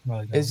good.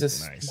 It's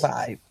just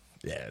vibe.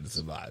 Yeah, it's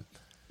a vibe.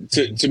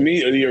 To me,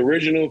 the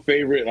original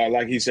favorite,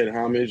 like he said,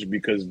 Homage,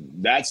 because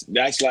that's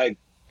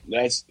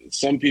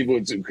some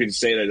people could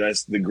say that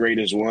that's the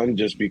greatest one,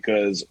 just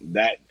because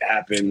that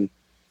happened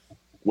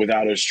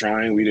without us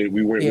trying. We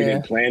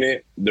didn't plan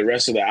it. The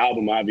rest of the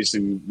album,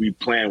 obviously, we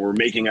planned. We're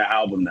making an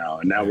album now,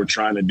 and now we're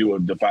trying to do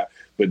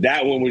but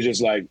that one was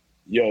just like,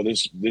 yo,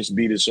 this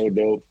beat is so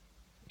dope.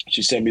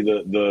 She sent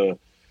me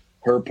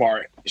her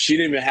part. She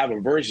didn't even have a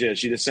verse yet.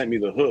 She just sent me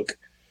the hook,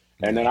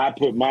 and then I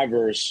put my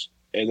verse,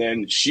 and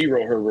then she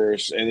wrote her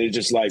verse, and it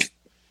just like,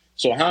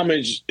 so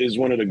Homage is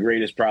one of the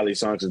greatest probably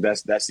songs.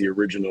 That's the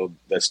original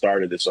that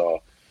started this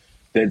all.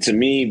 Then to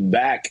me,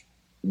 Back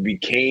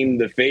became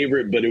the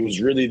favorite, but it was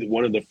really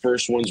one of the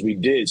first ones we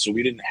did, so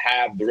we didn't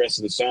have the rest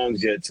of the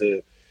songs yet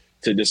to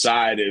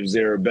decide if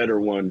there a better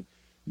one.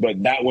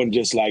 But that one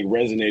just like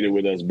resonated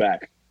with us,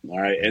 Back. All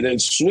right, and then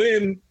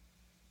Swim.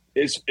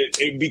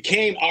 It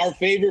became our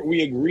favorite.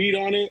 We agreed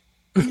on it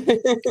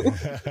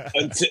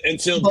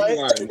until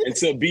Beeline.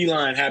 Until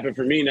Beeline happened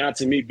for me. Now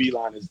to me,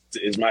 Beeline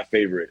is my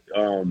favorite.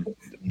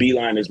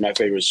 Beeline is my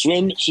favorite.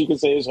 Swim, she could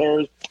say is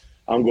hers.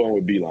 I'm going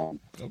with Beeline.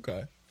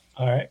 Okay.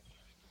 All right.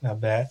 Not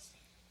bad.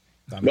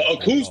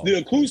 The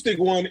acoustic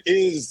one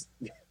is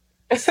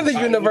the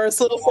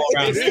universal.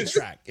 It's the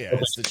track. Yeah,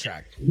 it's the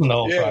track.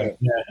 No, yeah,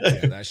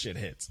 that shit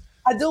hits.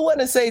 I do want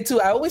to say, too,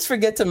 I always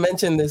forget to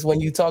mention this when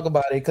you talk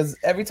about it, because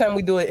every time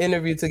we do an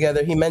interview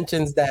together, he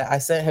mentions that I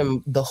sent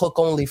him the hook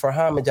only for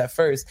Homage at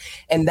first.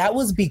 And that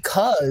was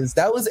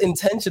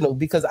intentional,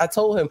 because I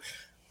told him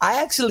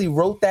I actually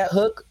wrote that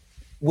hook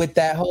with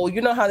that whole,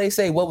 you know how they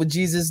say, what would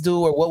Jesus do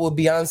or what would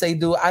Beyonce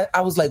do?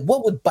 I was like,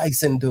 what would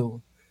Bison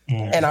do?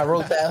 And I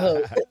wrote that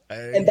hook.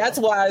 And that's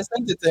why I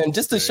sent it to him,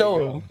 just to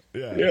show him.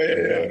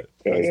 Yeah.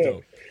 That's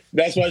dope.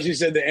 That's why she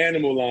said the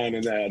animal line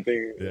in that. I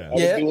think I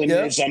was doing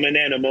this. I'm an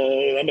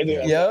animal. I'm gonna do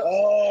it. Yeah.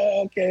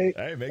 Oh, okay.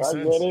 Hey, makes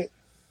sense.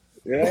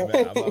 Yeah.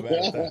 I'm not mad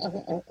at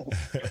that.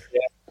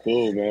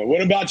 Cool, man.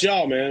 What about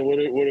y'all, man? What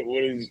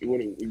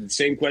is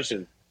same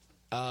question?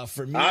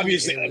 For me,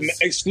 obviously,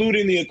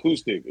 excluding the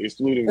acoustic,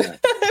 excluding that.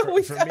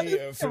 for me,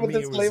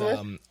 it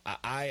was.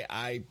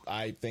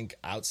 I think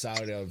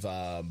outside of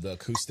the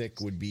acoustic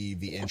would be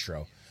the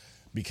intro,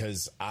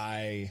 because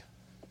I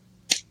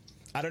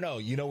don't know.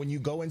 When you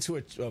go into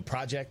a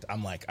project,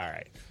 I'm like, all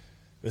right,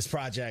 this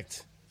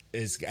project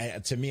is,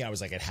 to me, I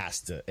was like, it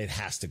has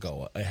to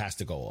go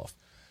off,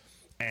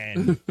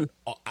 and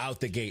out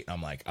the gate,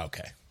 I'm like,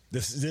 okay,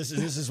 this is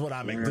what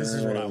this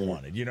is what I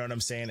wanted. You know what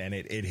I'm saying? And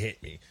it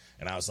hit me,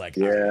 and I was like,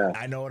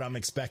 I know what I'm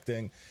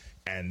expecting,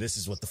 and this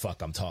is what the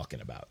fuck I'm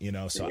talking about.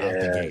 So out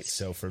the gate.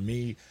 So for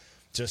me,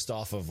 just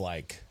off of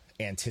like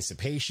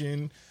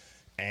anticipation.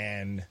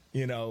 And,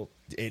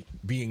 it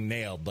being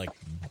nailed, like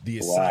the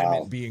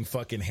assignment being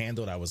fucking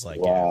handled, I was like,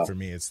 for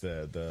me, it's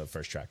the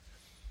first track.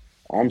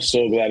 I'm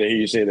so glad to hear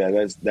you say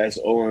that. That's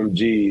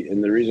OMG,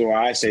 and the reason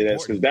why I say that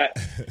is because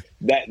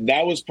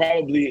that was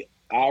probably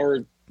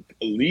our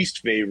least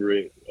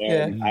favorite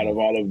out of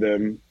all of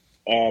them.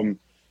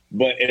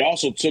 But it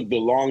also took the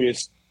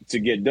longest to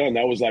get done.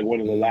 That was like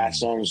one of the last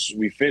songs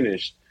we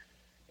finished.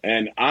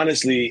 And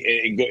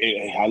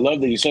honestly, I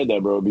love that you said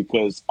that, bro,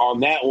 because on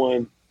that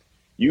one,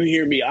 you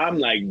hear me, I'm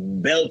like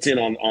belting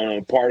on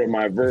a part of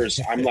my verse.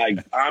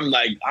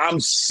 I'm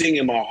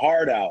singing my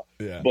heart out.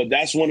 Yeah. But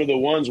that's one of the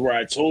ones where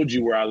I told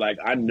you where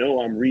I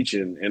know I'm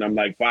reaching, and I'm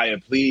like, Fire,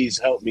 please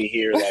help me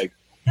here. Like,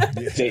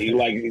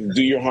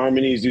 do your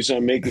harmonies, do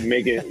something, make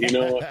it,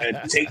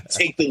 and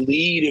take the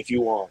lead if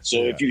you want.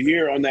 So if you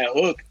hear on that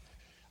hook,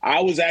 I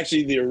was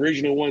actually the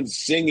original one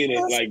singing it,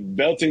 like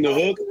belting the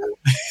hook.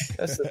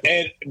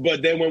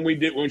 But then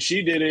when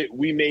she did it,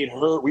 we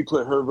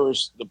put her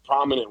verse, the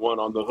prominent one,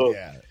 on the hook.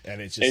 Yeah,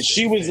 and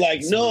she was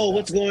like, "No,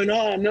 what's going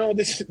on? No,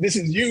 this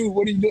is you.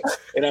 What are you doing?"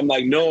 And I'm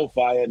like, "No,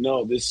 Fire,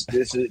 no, this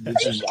is." I'm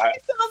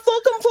so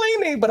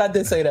complaining, but I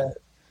did say that.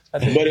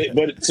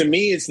 But to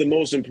me, it's one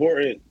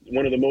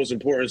of the most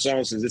important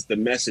songs, because it's the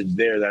message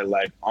there that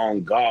like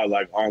on God,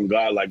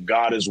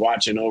 God is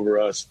watching over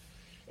us.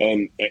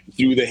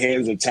 Through the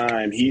hands of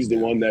time, he's the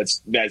one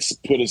that's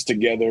put us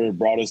together,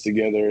 brought us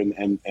together,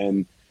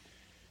 and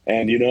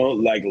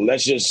like,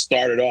 let's just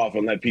start it off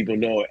and let people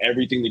know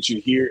everything that you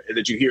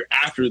hear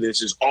after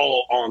this is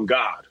all on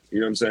God. You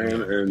know what I'm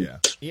saying?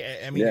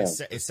 I mean,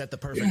 it set the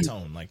perfect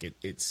tone. Like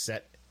it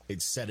set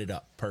it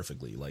up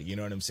perfectly. Like, you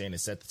know what I'm saying? It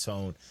set the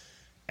tone,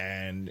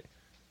 and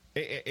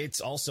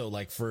it's also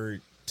like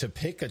to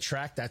pick a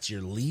track that's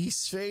your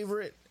least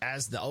favorite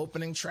as the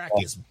opening track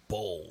is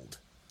bold.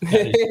 And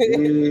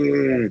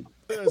it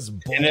feels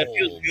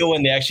good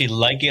when they actually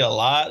like it a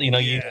lot. You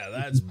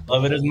that's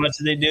love it as much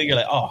as they do. You're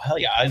like, oh hell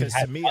yeah! Because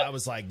to me, I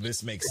was like,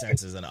 this makes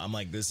sense, and I'm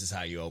like, this is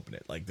how you open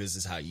it. Like, this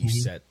is how you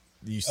set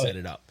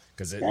it up,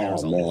 because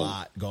there's a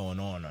lot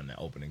going on the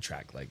opening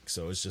track. Like,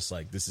 so it's just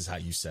like, this is how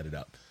you set it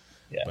up.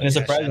 Yeah, and it's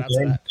surprising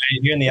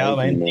you're in the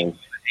album.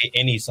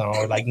 Any song,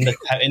 or like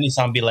any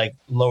song be like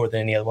lower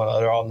than any other one.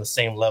 They're all on the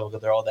same level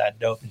because they're all that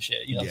dope and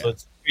shit. So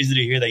it's easy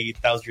to hear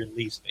that was your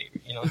least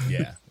favorite.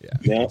 Yeah,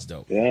 that's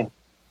dope. Yeah.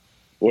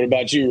 What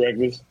about you,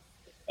 Reckless?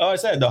 Oh, I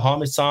said the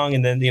homage song,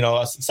 and then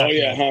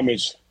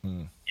homage.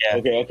 Yeah.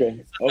 Okay.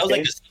 That was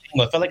like a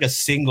single. It felt like a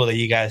single that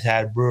you guys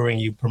had brewing.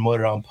 You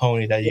promoted on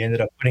Pony that you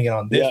ended up putting it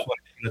on this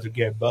one to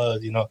get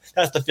buzz.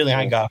 That's the feeling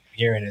I got from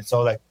hearing it.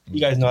 So like, you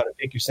guys know how to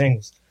pick your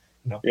singles.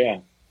 Yeah,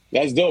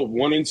 that's dope.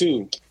 1 and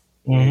 2.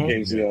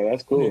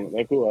 That's cool.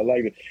 That's cool. I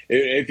like it.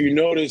 If you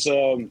notice,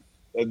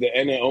 at the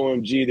end of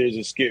OMG, there's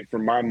a skit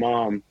from my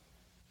mom.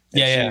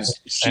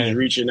 She's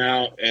reaching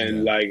out,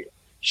 and like,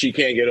 she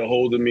can't get a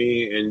hold of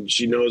me, and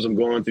she knows I'm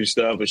going through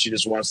stuff, but she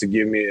just wants to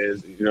give me a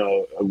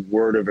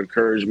word of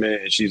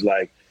encouragement. And she's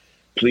like,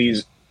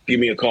 please give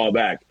me a call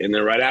back. And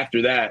then right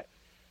after that,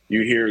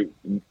 you hear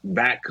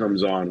Back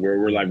comes on, where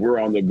we're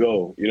on the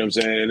go. You know what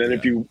I'm saying? And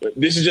then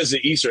this is just an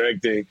Easter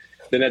egg thing.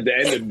 Then at the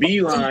end of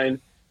Beeline,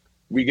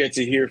 we get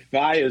to hear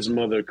Fire's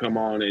mother come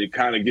on and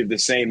kind of give the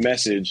same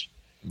message.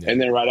 Yeah.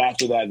 And then right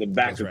after that, the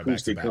back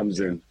acoustic comes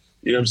in.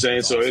 You know what I'm saying?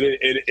 That's so awesome.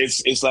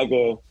 It's like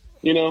a,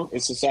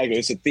 it's a cycle.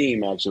 It's a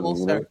theme,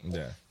 actually.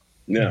 Yeah.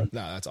 No,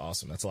 that's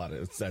awesome. That's a lot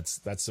of,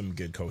 that's some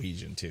good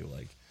cohesion too.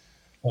 Like,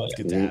 it's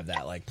good to have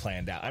that like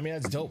planned out. I mean,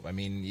 that's dope. I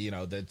mean,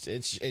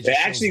 it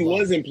actually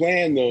wasn't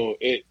planned though.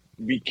 It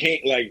became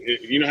like,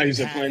 how you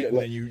said planned it.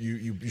 Like,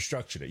 you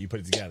structured it. You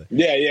put it together.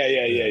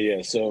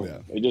 Yeah. So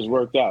it just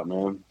worked out,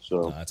 man.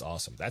 So that's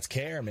awesome. That's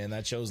care, man.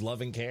 That shows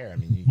love and care. I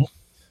mean, you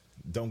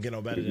don't get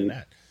no better than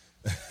that.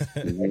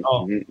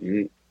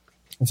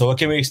 So what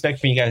can we expect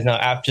from you guys now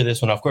after this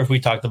one? Of course, we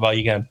talked about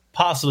you gonna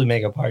possibly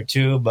make a part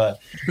 2, but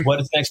what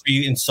is next for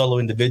you in solo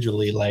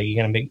individually? Like,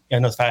 you're gonna make, I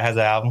know Fat has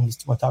an album.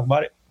 Want to talk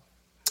about it?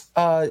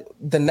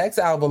 The next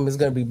album is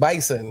gonna be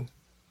Bison.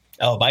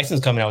 Oh,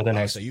 Bison's coming out with the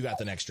next. So you got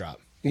the next drop.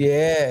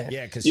 Yeah.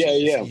 Yeah, because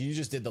you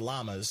just did the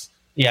llamas.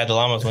 Yeah, the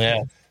llamas one,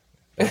 yeah.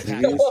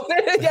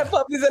 Yeah,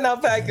 puppies and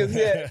alpacas,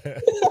 yeah.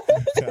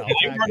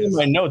 You're running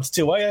my notes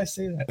too. Why I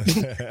say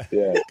that?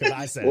 Yeah, because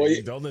I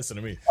said, don't listen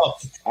to me. Oh,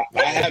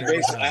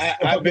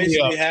 I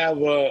basically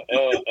have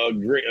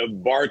a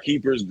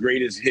barkeeper's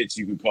greatest hits,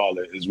 you could call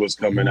it, is what's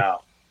coming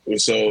out.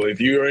 So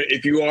if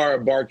you are a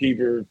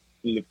barkeeper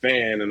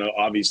fan, and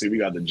obviously we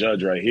got the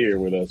judge right here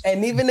with us,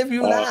 and even if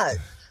you're not.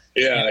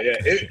 Yeah.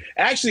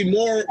 Actually,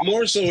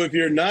 more so if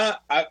you're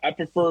not, I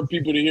prefer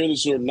people to hear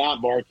this who are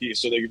not barkeepers,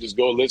 so they can just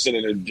go listen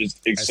and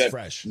just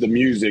accept the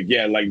music.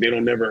 Yeah, like they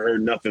don't never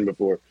heard nothing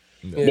before.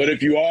 Yeah. But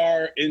if you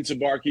are into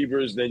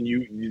barkeepers, then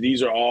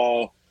these are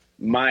all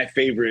my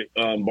favorite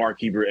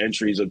barkeeper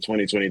entries of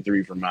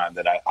 2023 for mine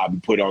that I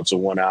put onto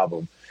one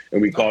album,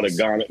 and we called it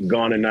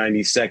Gone in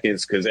 90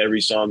 Seconds because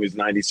every song is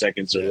 90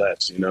 seconds or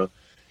less,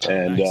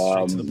 And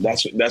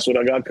that's what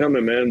I got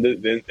coming, man,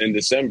 in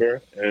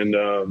December,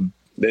 and.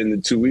 Then the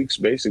 2 weeks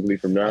basically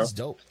from now. That's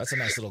dope. That's a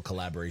nice little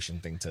collaboration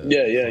thing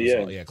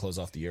to close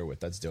off the year with.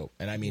 That's dope.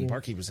 And I mean,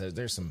 Barkeepers has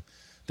there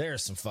are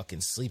some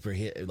fucking sleeper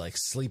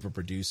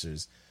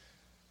producers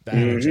that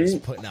are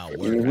just putting out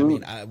work. I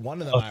mean,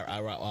 one of them,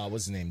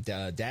 what's his name?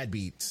 Dad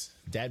Beats.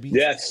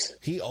 Yes.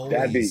 He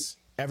always,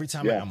 every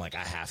time I'm like,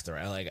 I have to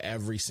write. Like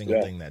every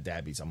single thing that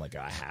Dad Beats, I'm like,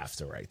 I have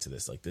to write to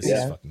this. Like, this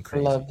is fucking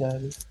crazy. I love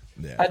Dad.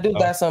 Yeah. I do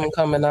got something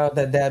coming out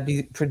that Dad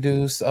Beat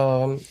produced.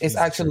 It's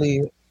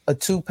actually a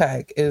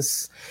 2-pack.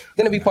 It's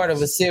going to be part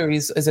of a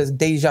series. It's a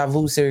Deja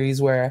Vu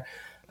series where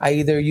I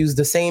either use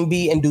the same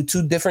beat and do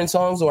 2 different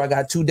songs, or I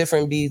got 2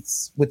 different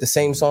beats with the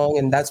same song,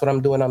 and that's what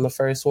I'm doing on the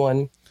first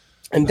one.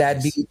 And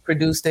Dad Beat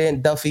produced it,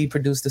 and Duffy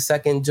produced the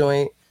second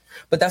joint.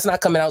 But that's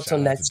not coming out till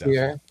next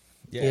year.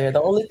 Yeah,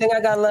 the only thing I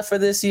got left for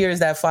this year is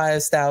that Fire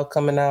Style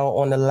coming out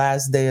on the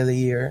last day of the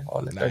year,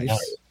 on the 31st.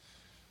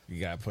 You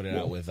gotta put it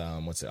out with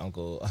what's it,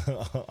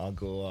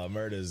 Uncle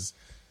Murda's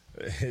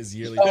his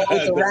yearly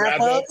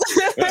wrap up.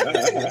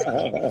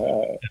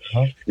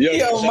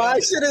 Yo, my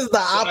shit is the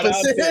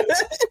opposite.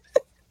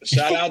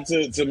 Shout out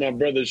to my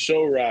brother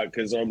Show Rock,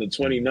 because on the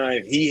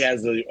 29th he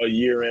has a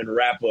year-end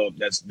wrap-up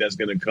that's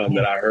going to come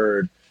that I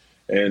heard,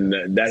 and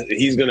that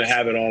he's going to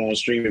have it all on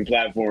streaming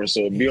platforms.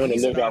 So be on the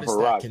lookout for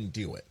Rock. Can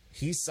do it.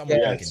 He's someone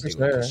that can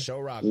do it. Show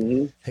Rock,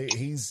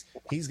 he's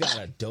got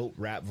a dope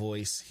rap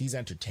voice. He's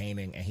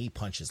entertaining and he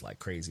punches like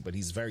crazy. But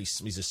he's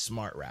a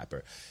smart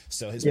rapper.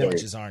 So his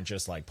punches aren't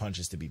just like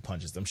punches to be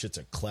punches. Them shits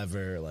are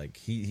clever. Like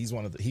he's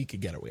one of he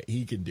could get away.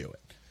 He can do it.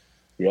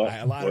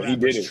 Yeah, a lot of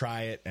rappers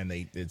try it and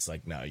it's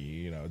like, no,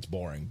 you know, it's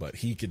boring. But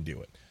he can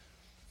do it.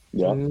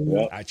 Yeah,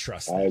 I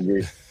trust. I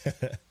agree.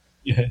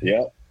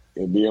 Yeah,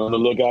 be on the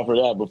lookout for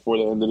that before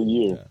the end of the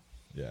year.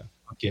 Yeah.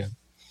 Okay.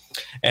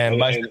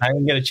 And I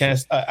didn't get a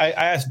chance. I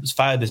asked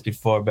Fire this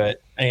before,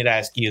 but I need to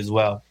ask you as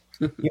well.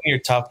 Give me your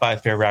top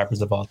 5 favorite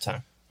rappers of all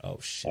time. Oh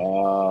shit!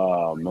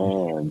 Oh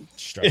man,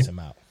 stress him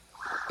out.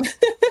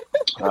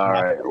 All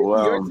right.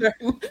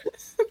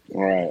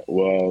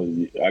 Well,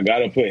 I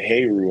gotta put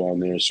Heyru on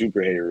there.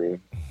 Super Heyru,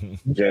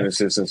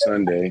 Genesis and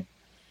Sunday.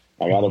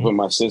 I gotta put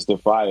my sister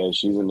Fire.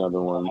 She's another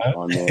one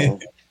on there.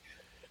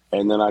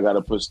 And then I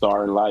gotta put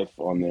Star in Life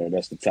on there.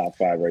 That's the top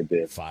 5 right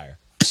there. Fire.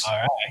 All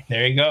right,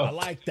 there you go. I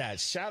like that.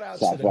 Shout out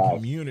to the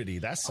community.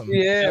 That's some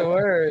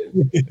word.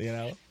 You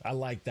know, I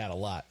like that a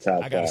lot.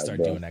 I gotta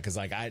start doing that because,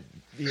 like,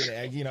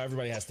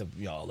 everybody has to,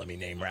 let me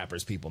name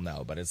rappers people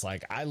know, but it's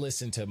like I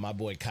listen to my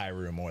boy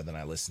Kairu more than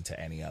I listen to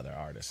any other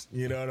artist.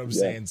 You know what I'm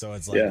saying? So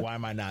it's like, why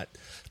am I not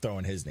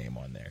throwing his name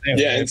on there?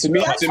 Yeah, and to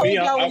me, when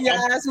you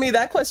ask me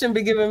that question,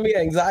 be giving me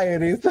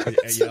anxiety.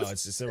 It's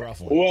just a rough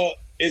one. Well,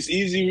 it's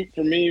easy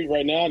for me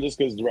right now just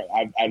because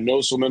I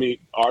know so many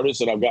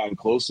artists and I've gotten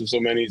close to so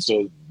many.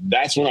 So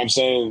that's what I'm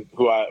saying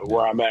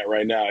where I'm at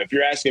right now. If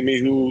you're asking me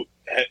who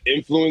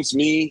influenced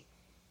me,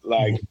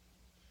 like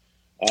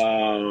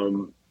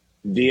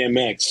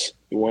DMX,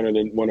 one of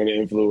the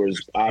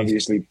influencers,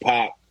 obviously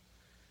Pop,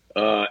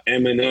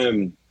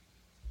 Eminem,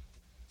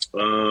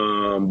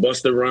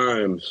 Busta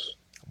Rhymes.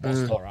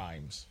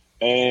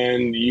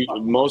 And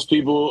most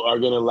people are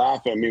gonna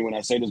laugh at me when I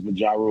say this, but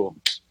Ja Rule.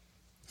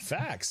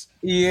 Facts.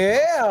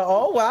 Yeah.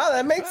 Oh wow,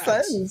 that makes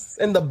sense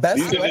in the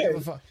best way.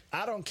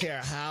 I don't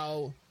care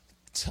how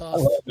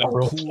tough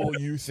or cool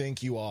you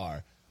think you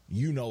are.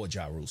 You know a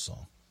Ja Rule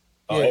song.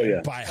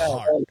 By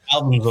heart.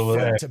 Albums over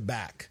there. Front to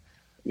back.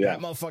 Yeah.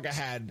 That motherfucker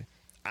had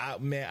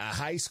a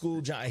high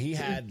school. He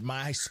had my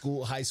high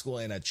school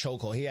in a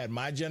chokehold. He had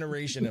my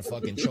generation in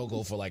fucking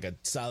chokehold for like a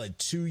solid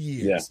 2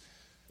 years.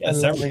 Yeah,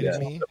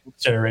 certainly.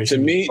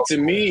 To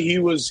me, he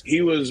was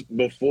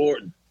before.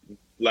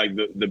 Like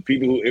the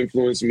people who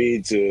influenced me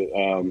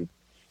to,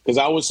 because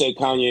I would say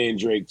Kanye and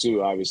Drake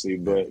too, obviously,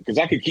 but because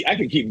I could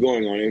keep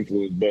going on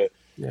influence, but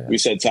we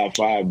said top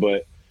 5.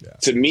 But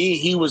to me,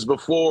 he was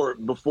before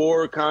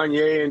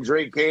Kanye and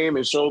Drake came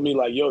and showed me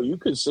like, yo, you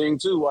could sing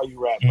too while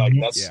you rap. Like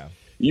that's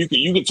you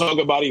could talk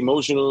about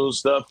emotional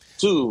stuff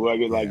too.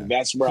 Like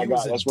that's where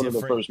that's one of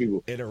the first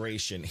people.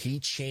 Iteration.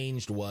 He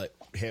changed what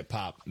hip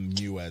hop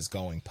knew as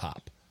going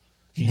pop.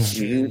 He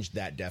changed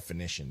that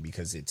definition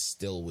because it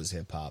still was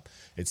hip hop.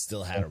 It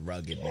still had a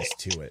ruggedness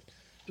to it,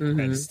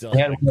 and it still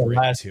had a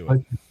grit to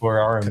it. For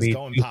R&B, because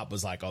going pop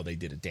was like, oh, they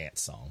did a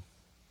dance song.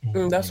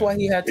 That's why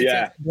he had to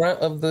take the brunt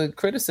of the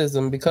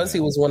criticism because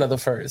he was one of the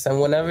first. And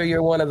whenever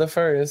you're one of the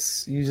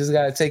first, you just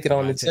got to take it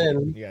on the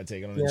chin. You got to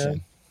take it on the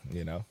chin.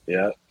 You know.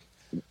 Yeah.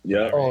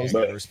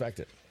 But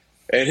respect it.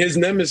 And his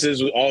nemesis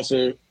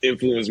also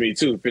influenced me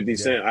too, 50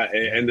 Cent.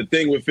 And the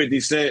thing with 50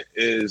 Cent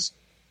is,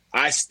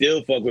 I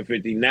still fuck with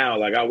 50 now.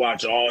 Like I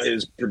watch all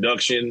his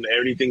production,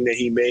 everything that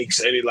he makes,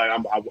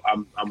 I'm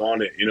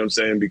on it. You know what I'm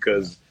saying?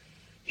 Because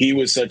he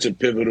was such a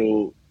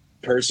pivotal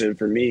person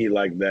for me.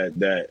 Like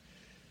that,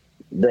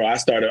 bro.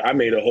 I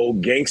made a whole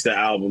gangsta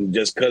album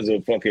just because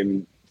of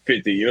fucking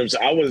 50. You know what I'm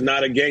saying? I was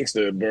not a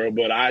gangster, bro,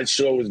 but I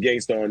sure was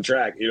gangsta on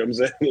track. You know what I'm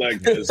saying?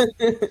 Like, you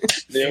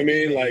know what I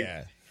mean? Like.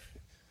 Yeah.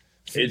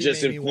 It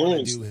just influenced. Made me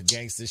want to do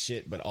gangster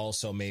shit, but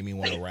also made me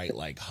want to write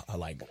like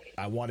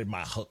I wanted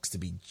my hooks to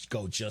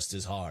go just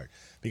as hard,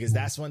 because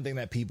that's one thing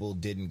that people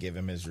didn't give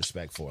him his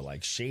respect for.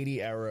 Like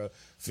Shady era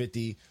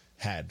 50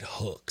 had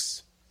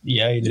hooks.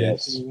 Yeah, he did.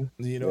 Yes.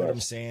 You know what I'm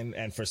saying?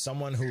 And for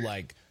someone who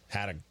like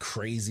had a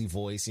crazy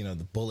voice,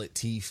 the bullet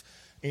teeth,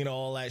 you know,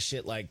 all that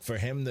shit. Like for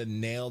him to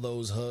nail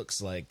those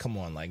hooks, like come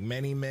on, like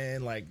Many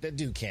Men, like that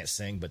dude can't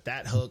sing, but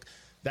that hook,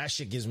 that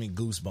shit gives me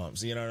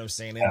goosebumps. You know what I'm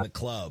saying? In the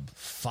club,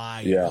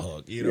 fire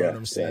hook. You know what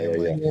I'm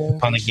saying?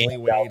 Like patiently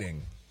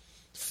waiting,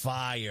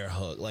 fire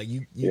hook. Like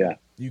you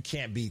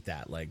can't beat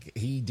that. Like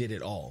he did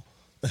it all.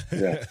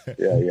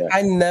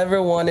 I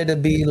never wanted to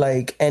be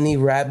like any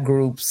rap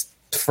group's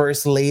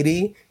first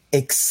lady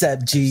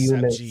except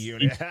G-Unit.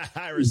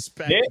 I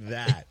respect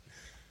that.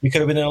 You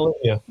could have been in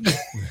Olivia.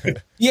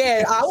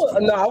 I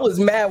was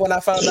mad when I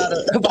found out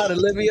about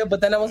Olivia,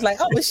 but then I was like,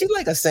 oh, is she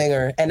like a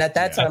singer? And at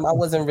that time, I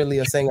wasn't really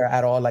a singer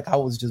at all. Like I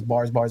was just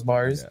bars.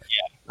 Yeah.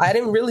 I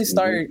didn't really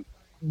start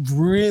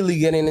really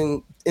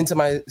getting into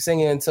my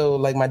singing until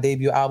like my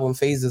debut album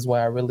Phases,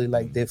 where I really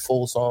like did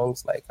full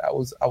songs. Like I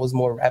was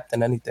more rap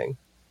than anything.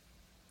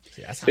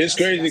 Yeah, it's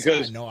crazy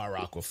because I know I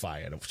rock with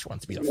Fire. She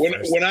wants to be the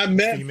first when I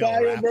met female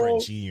Fire, rapper bro.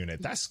 In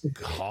G-Unit. That's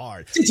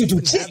hard. You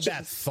have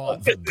that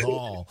thought, the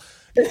gall.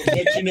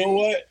 But you know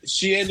what?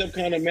 She ended up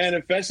kind of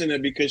manifesting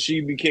it because she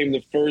became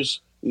the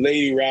first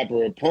lady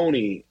rapper of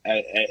Pony.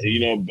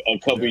 A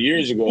couple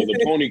years ago,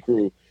 the Pony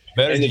Crew.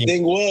 And the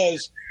thing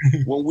was,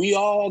 when we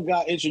all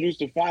got introduced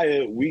to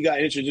Fire, we got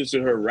introduced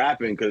to her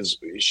rapping because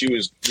she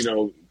was,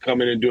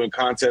 coming and doing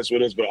contests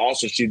with us, but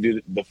also she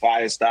did the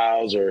Fire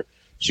Styles or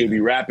she'd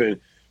be rapping.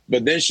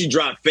 But then she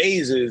dropped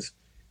Phases,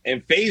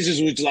 and Phases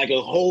was like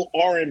a whole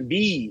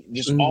R&B,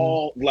 just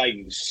all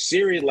like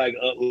serious,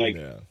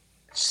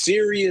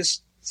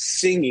 serious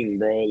singing,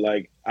 bro.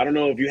 Like I don't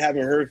know if you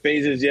haven't heard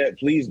Phases yet,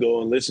 please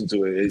go and listen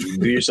to it.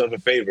 Do yourself a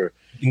favor.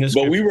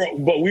 But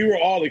we were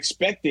all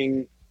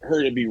expecting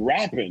her to be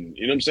rapping.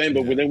 You know what I'm saying?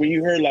 But then when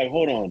you heard like,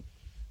 hold on,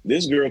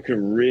 this girl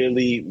can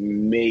really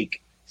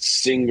make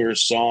singer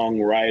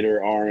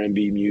songwriter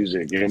R&B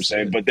music. You know what I'm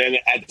saying? But then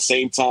at the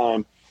same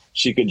time,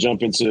 she could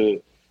jump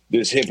into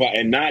this hip hop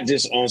and not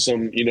just on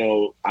some,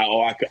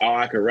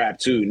 I could rap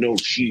too. No,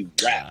 she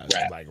rap.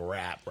 Like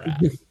rap.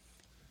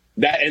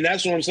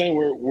 That's what I'm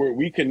saying.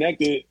 We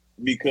connected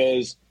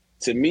because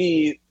to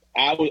me,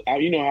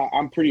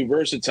 I'm pretty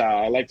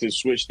versatile. I like to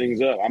switch things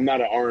up. I'm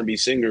not an R&B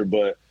singer,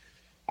 but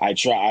I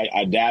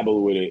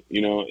dabble with it,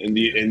 and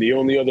the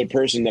only other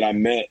person that I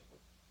met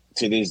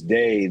to this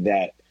day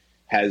that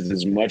has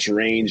as much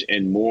range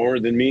and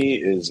more than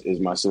me is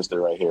my sister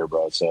right here,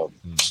 bro. So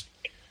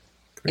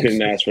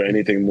couldn't ask for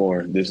anything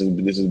more. This has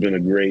been a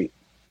great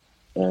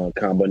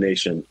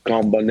combination.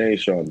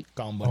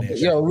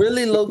 Yo,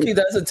 really low key,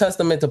 that's a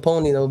testament to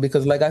Pony though,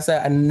 because like I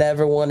said, I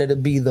never wanted to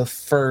be the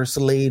first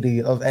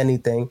lady of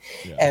anything.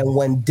 And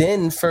when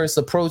Din first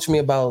approached me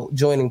about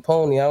joining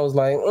Pony, I was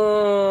like,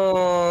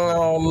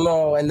 oh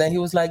no. And then he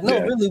was like, no,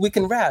 really, we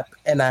can rap.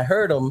 And I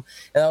heard him,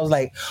 and I was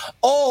like,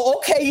 oh,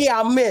 okay, yeah,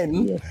 I'm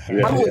in.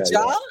 I'm with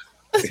y'all.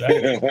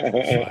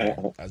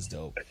 That's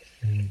dope.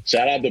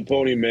 Shout out to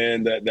Pony,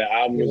 man. That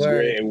album was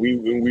great, and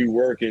we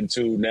working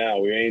too now.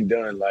 We ain't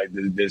done. Like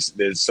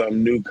there's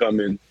something new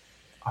coming,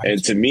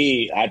 and to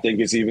me, I think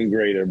it's even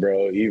greater,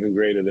 bro. Even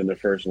greater than the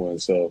first one.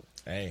 So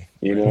hey,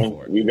 we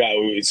got.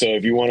 So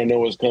if you want to know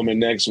what's coming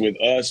next with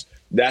us,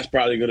 that's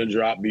probably going to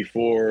drop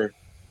before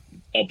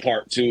a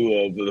part 2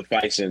 of the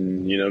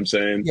Bison. You know what I'm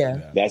saying?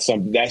 Yeah. That's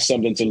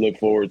something to look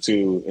forward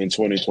to in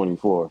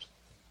 2024.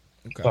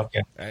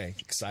 Okay. Hey,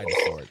 excited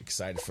for it.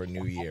 Excited for a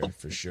new year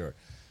for sure.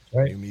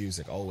 New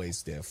music,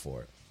 always there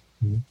for it.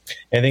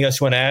 Anything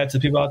else you want to add to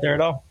people out there at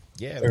all?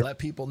 Yeah, let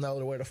people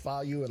know where to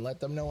follow you and let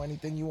them know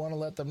anything you want to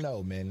let them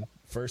know, man.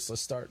 First,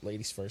 let's start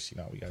ladies first.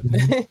 We got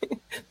to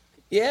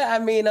Yeah, I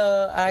mean,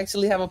 I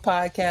actually have a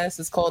podcast.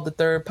 It's called The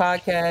Third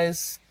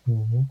Podcast.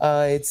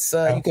 It's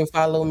you can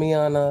follow me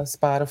on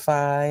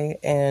Spotify,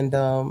 and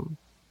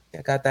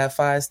I got that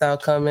Fire style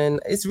coming.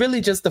 It's really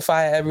just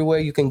DAPHYA everywhere.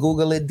 You can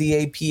Google it,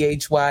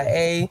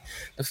 DAPHYA.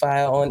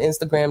 DAPHYA on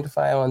Instagram,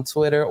 DAPHYA on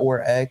Twitter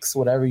or X,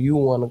 whatever you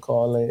want to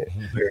call it.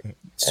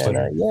 And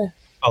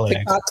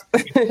TikTok.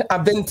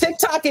 I've been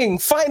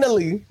TikToking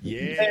finally.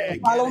 Yeah,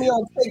 follow me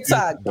on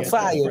TikTok.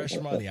 DAPHYA. Fresh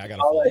money. I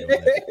gotta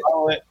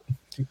follow it.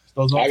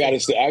 I gotta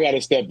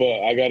step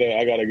up. I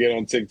gotta get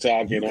on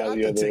TikTok and all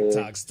the other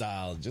TikTok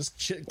style.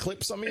 Just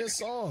clip some of your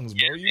songs,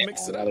 bro. You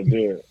mix it up. I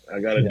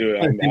gotta do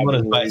it. I've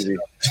been lazy.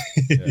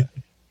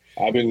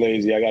 I've been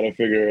lazy. I gotta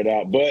figure it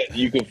out. But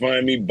you can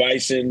find me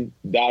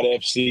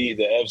BISON.FC.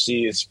 The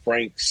FC is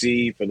Frank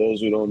C. For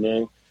those who don't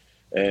know,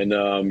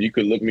 and you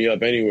could look me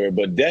up anywhere.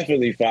 But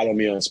definitely follow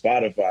me on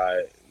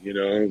Spotify.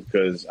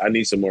 Because I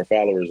need some more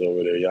followers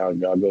over there. Y'all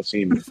go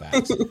see me.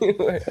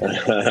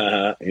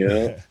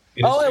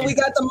 Oh, and we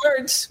got the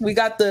merch. We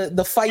got the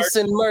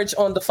Bison merch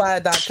on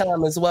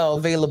DAPHYA.com as well,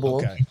 available.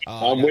 Okay.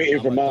 I'm waiting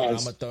for mine. I'm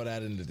gonna throw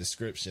that in the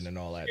description and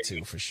all that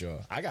too, for sure.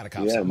 I gotta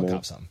cop something. I'm gonna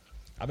cop something.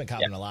 I've been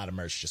copping a lot of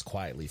merch just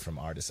quietly from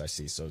artists I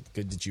see. So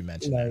good that you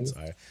mentioned that.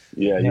 Sorry.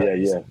 Yeah.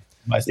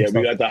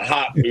 We got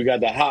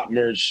the hot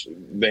merch.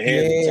 The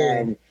Hands of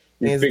Time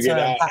we figured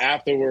out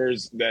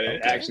afterwards that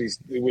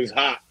it was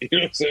hot. You know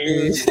what I'm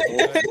saying?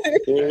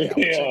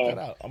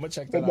 I'm gonna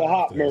check that out. The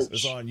hot merch.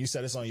 It's on. You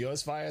said it's on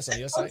yours, Fire. It's on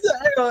your site.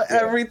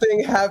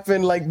 Everything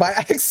happened like by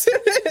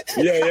accident.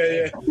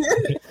 Yeah.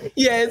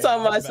 Yeah, it's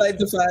on my site,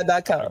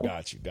 DAPHYA.com.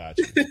 Got you.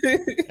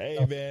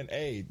 Hey, man.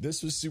 Hey,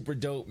 this was super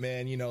dope,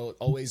 man. You know,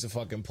 always a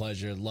fucking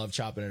pleasure. Love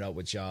chopping it up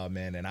with y'all,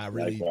 man. And I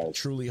really,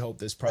 truly hope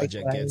this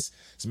project gets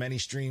as many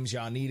streams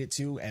y'all need it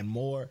to and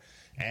more.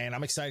 And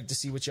I'm excited to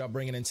see what y'all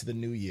bringing into the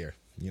new year.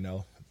 You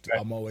know,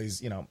 I'm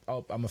always, you know,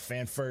 I'm a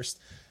fan first.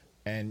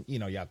 And, you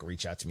know, y'all can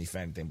reach out to me for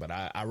anything. But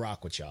I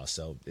rock with y'all.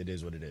 So it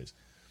is what it is.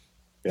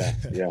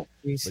 Yeah.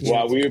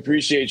 Well, we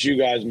appreciate you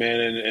guys, man.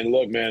 And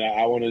look, man,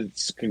 I want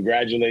to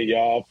congratulate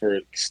y'all for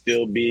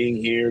still being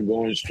here,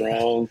 going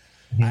strong.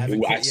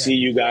 I see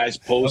you guys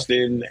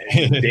posting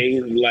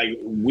daily, like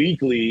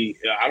weekly.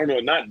 I don't know,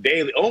 not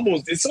daily. It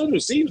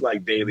almost seems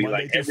like daily,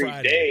 Monday like every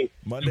Friday. Day.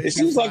 Monday it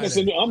seems like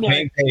I'm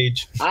like,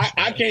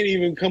 I can't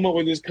even come up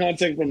with this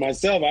content for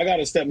myself. I got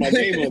to step my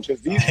game up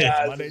because these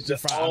guys Monday to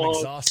Friday, I'm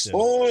exhausted.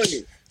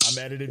 I'm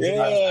editing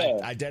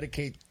videos. I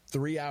dedicate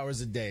 3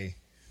 hours a day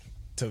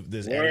to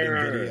this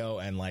editing video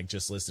and like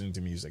just listening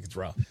to music. It's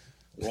rough.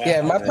 Wow,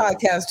 yeah, my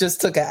podcast just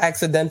took an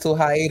accidental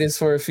hiatus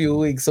for a few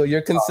weeks, so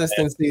your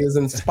consistency is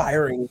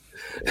inspiring.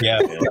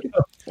 Yeah,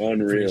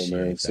 unreal,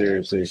 man.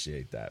 Seriously, I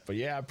appreciate that. But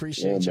yeah, I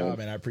appreciate y'all,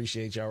 man. I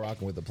appreciate y'all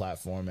rocking with the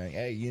platform, man.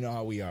 Hey, you know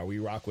how we are. We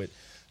rock with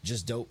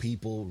just dope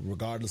people,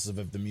 regardless of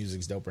if the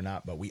music's dope or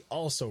not. But we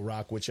also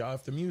rock with y'all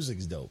if the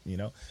music's dope. You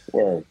know,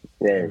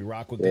 we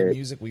rock with good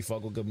music. We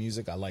fuck with good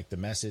music. I like the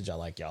message. I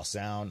like y'all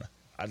sound.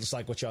 I just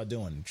like what y'all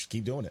doing. Just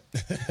keep doing it.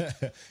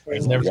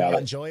 As long as y'all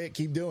enjoy it,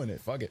 keep doing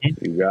it. Fuck it.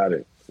 You got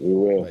it. We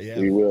will.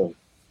 We will.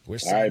 We're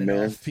signing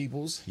off,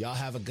 peoples. Y'all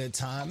have a good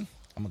time.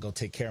 I'm gonna go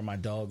take care of my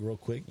dog real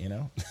quick. You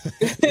know.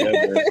 Yeah,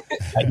 man.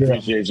 I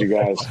appreciate you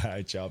guys. All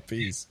right, y'all.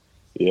 Peace.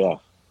 Yeah.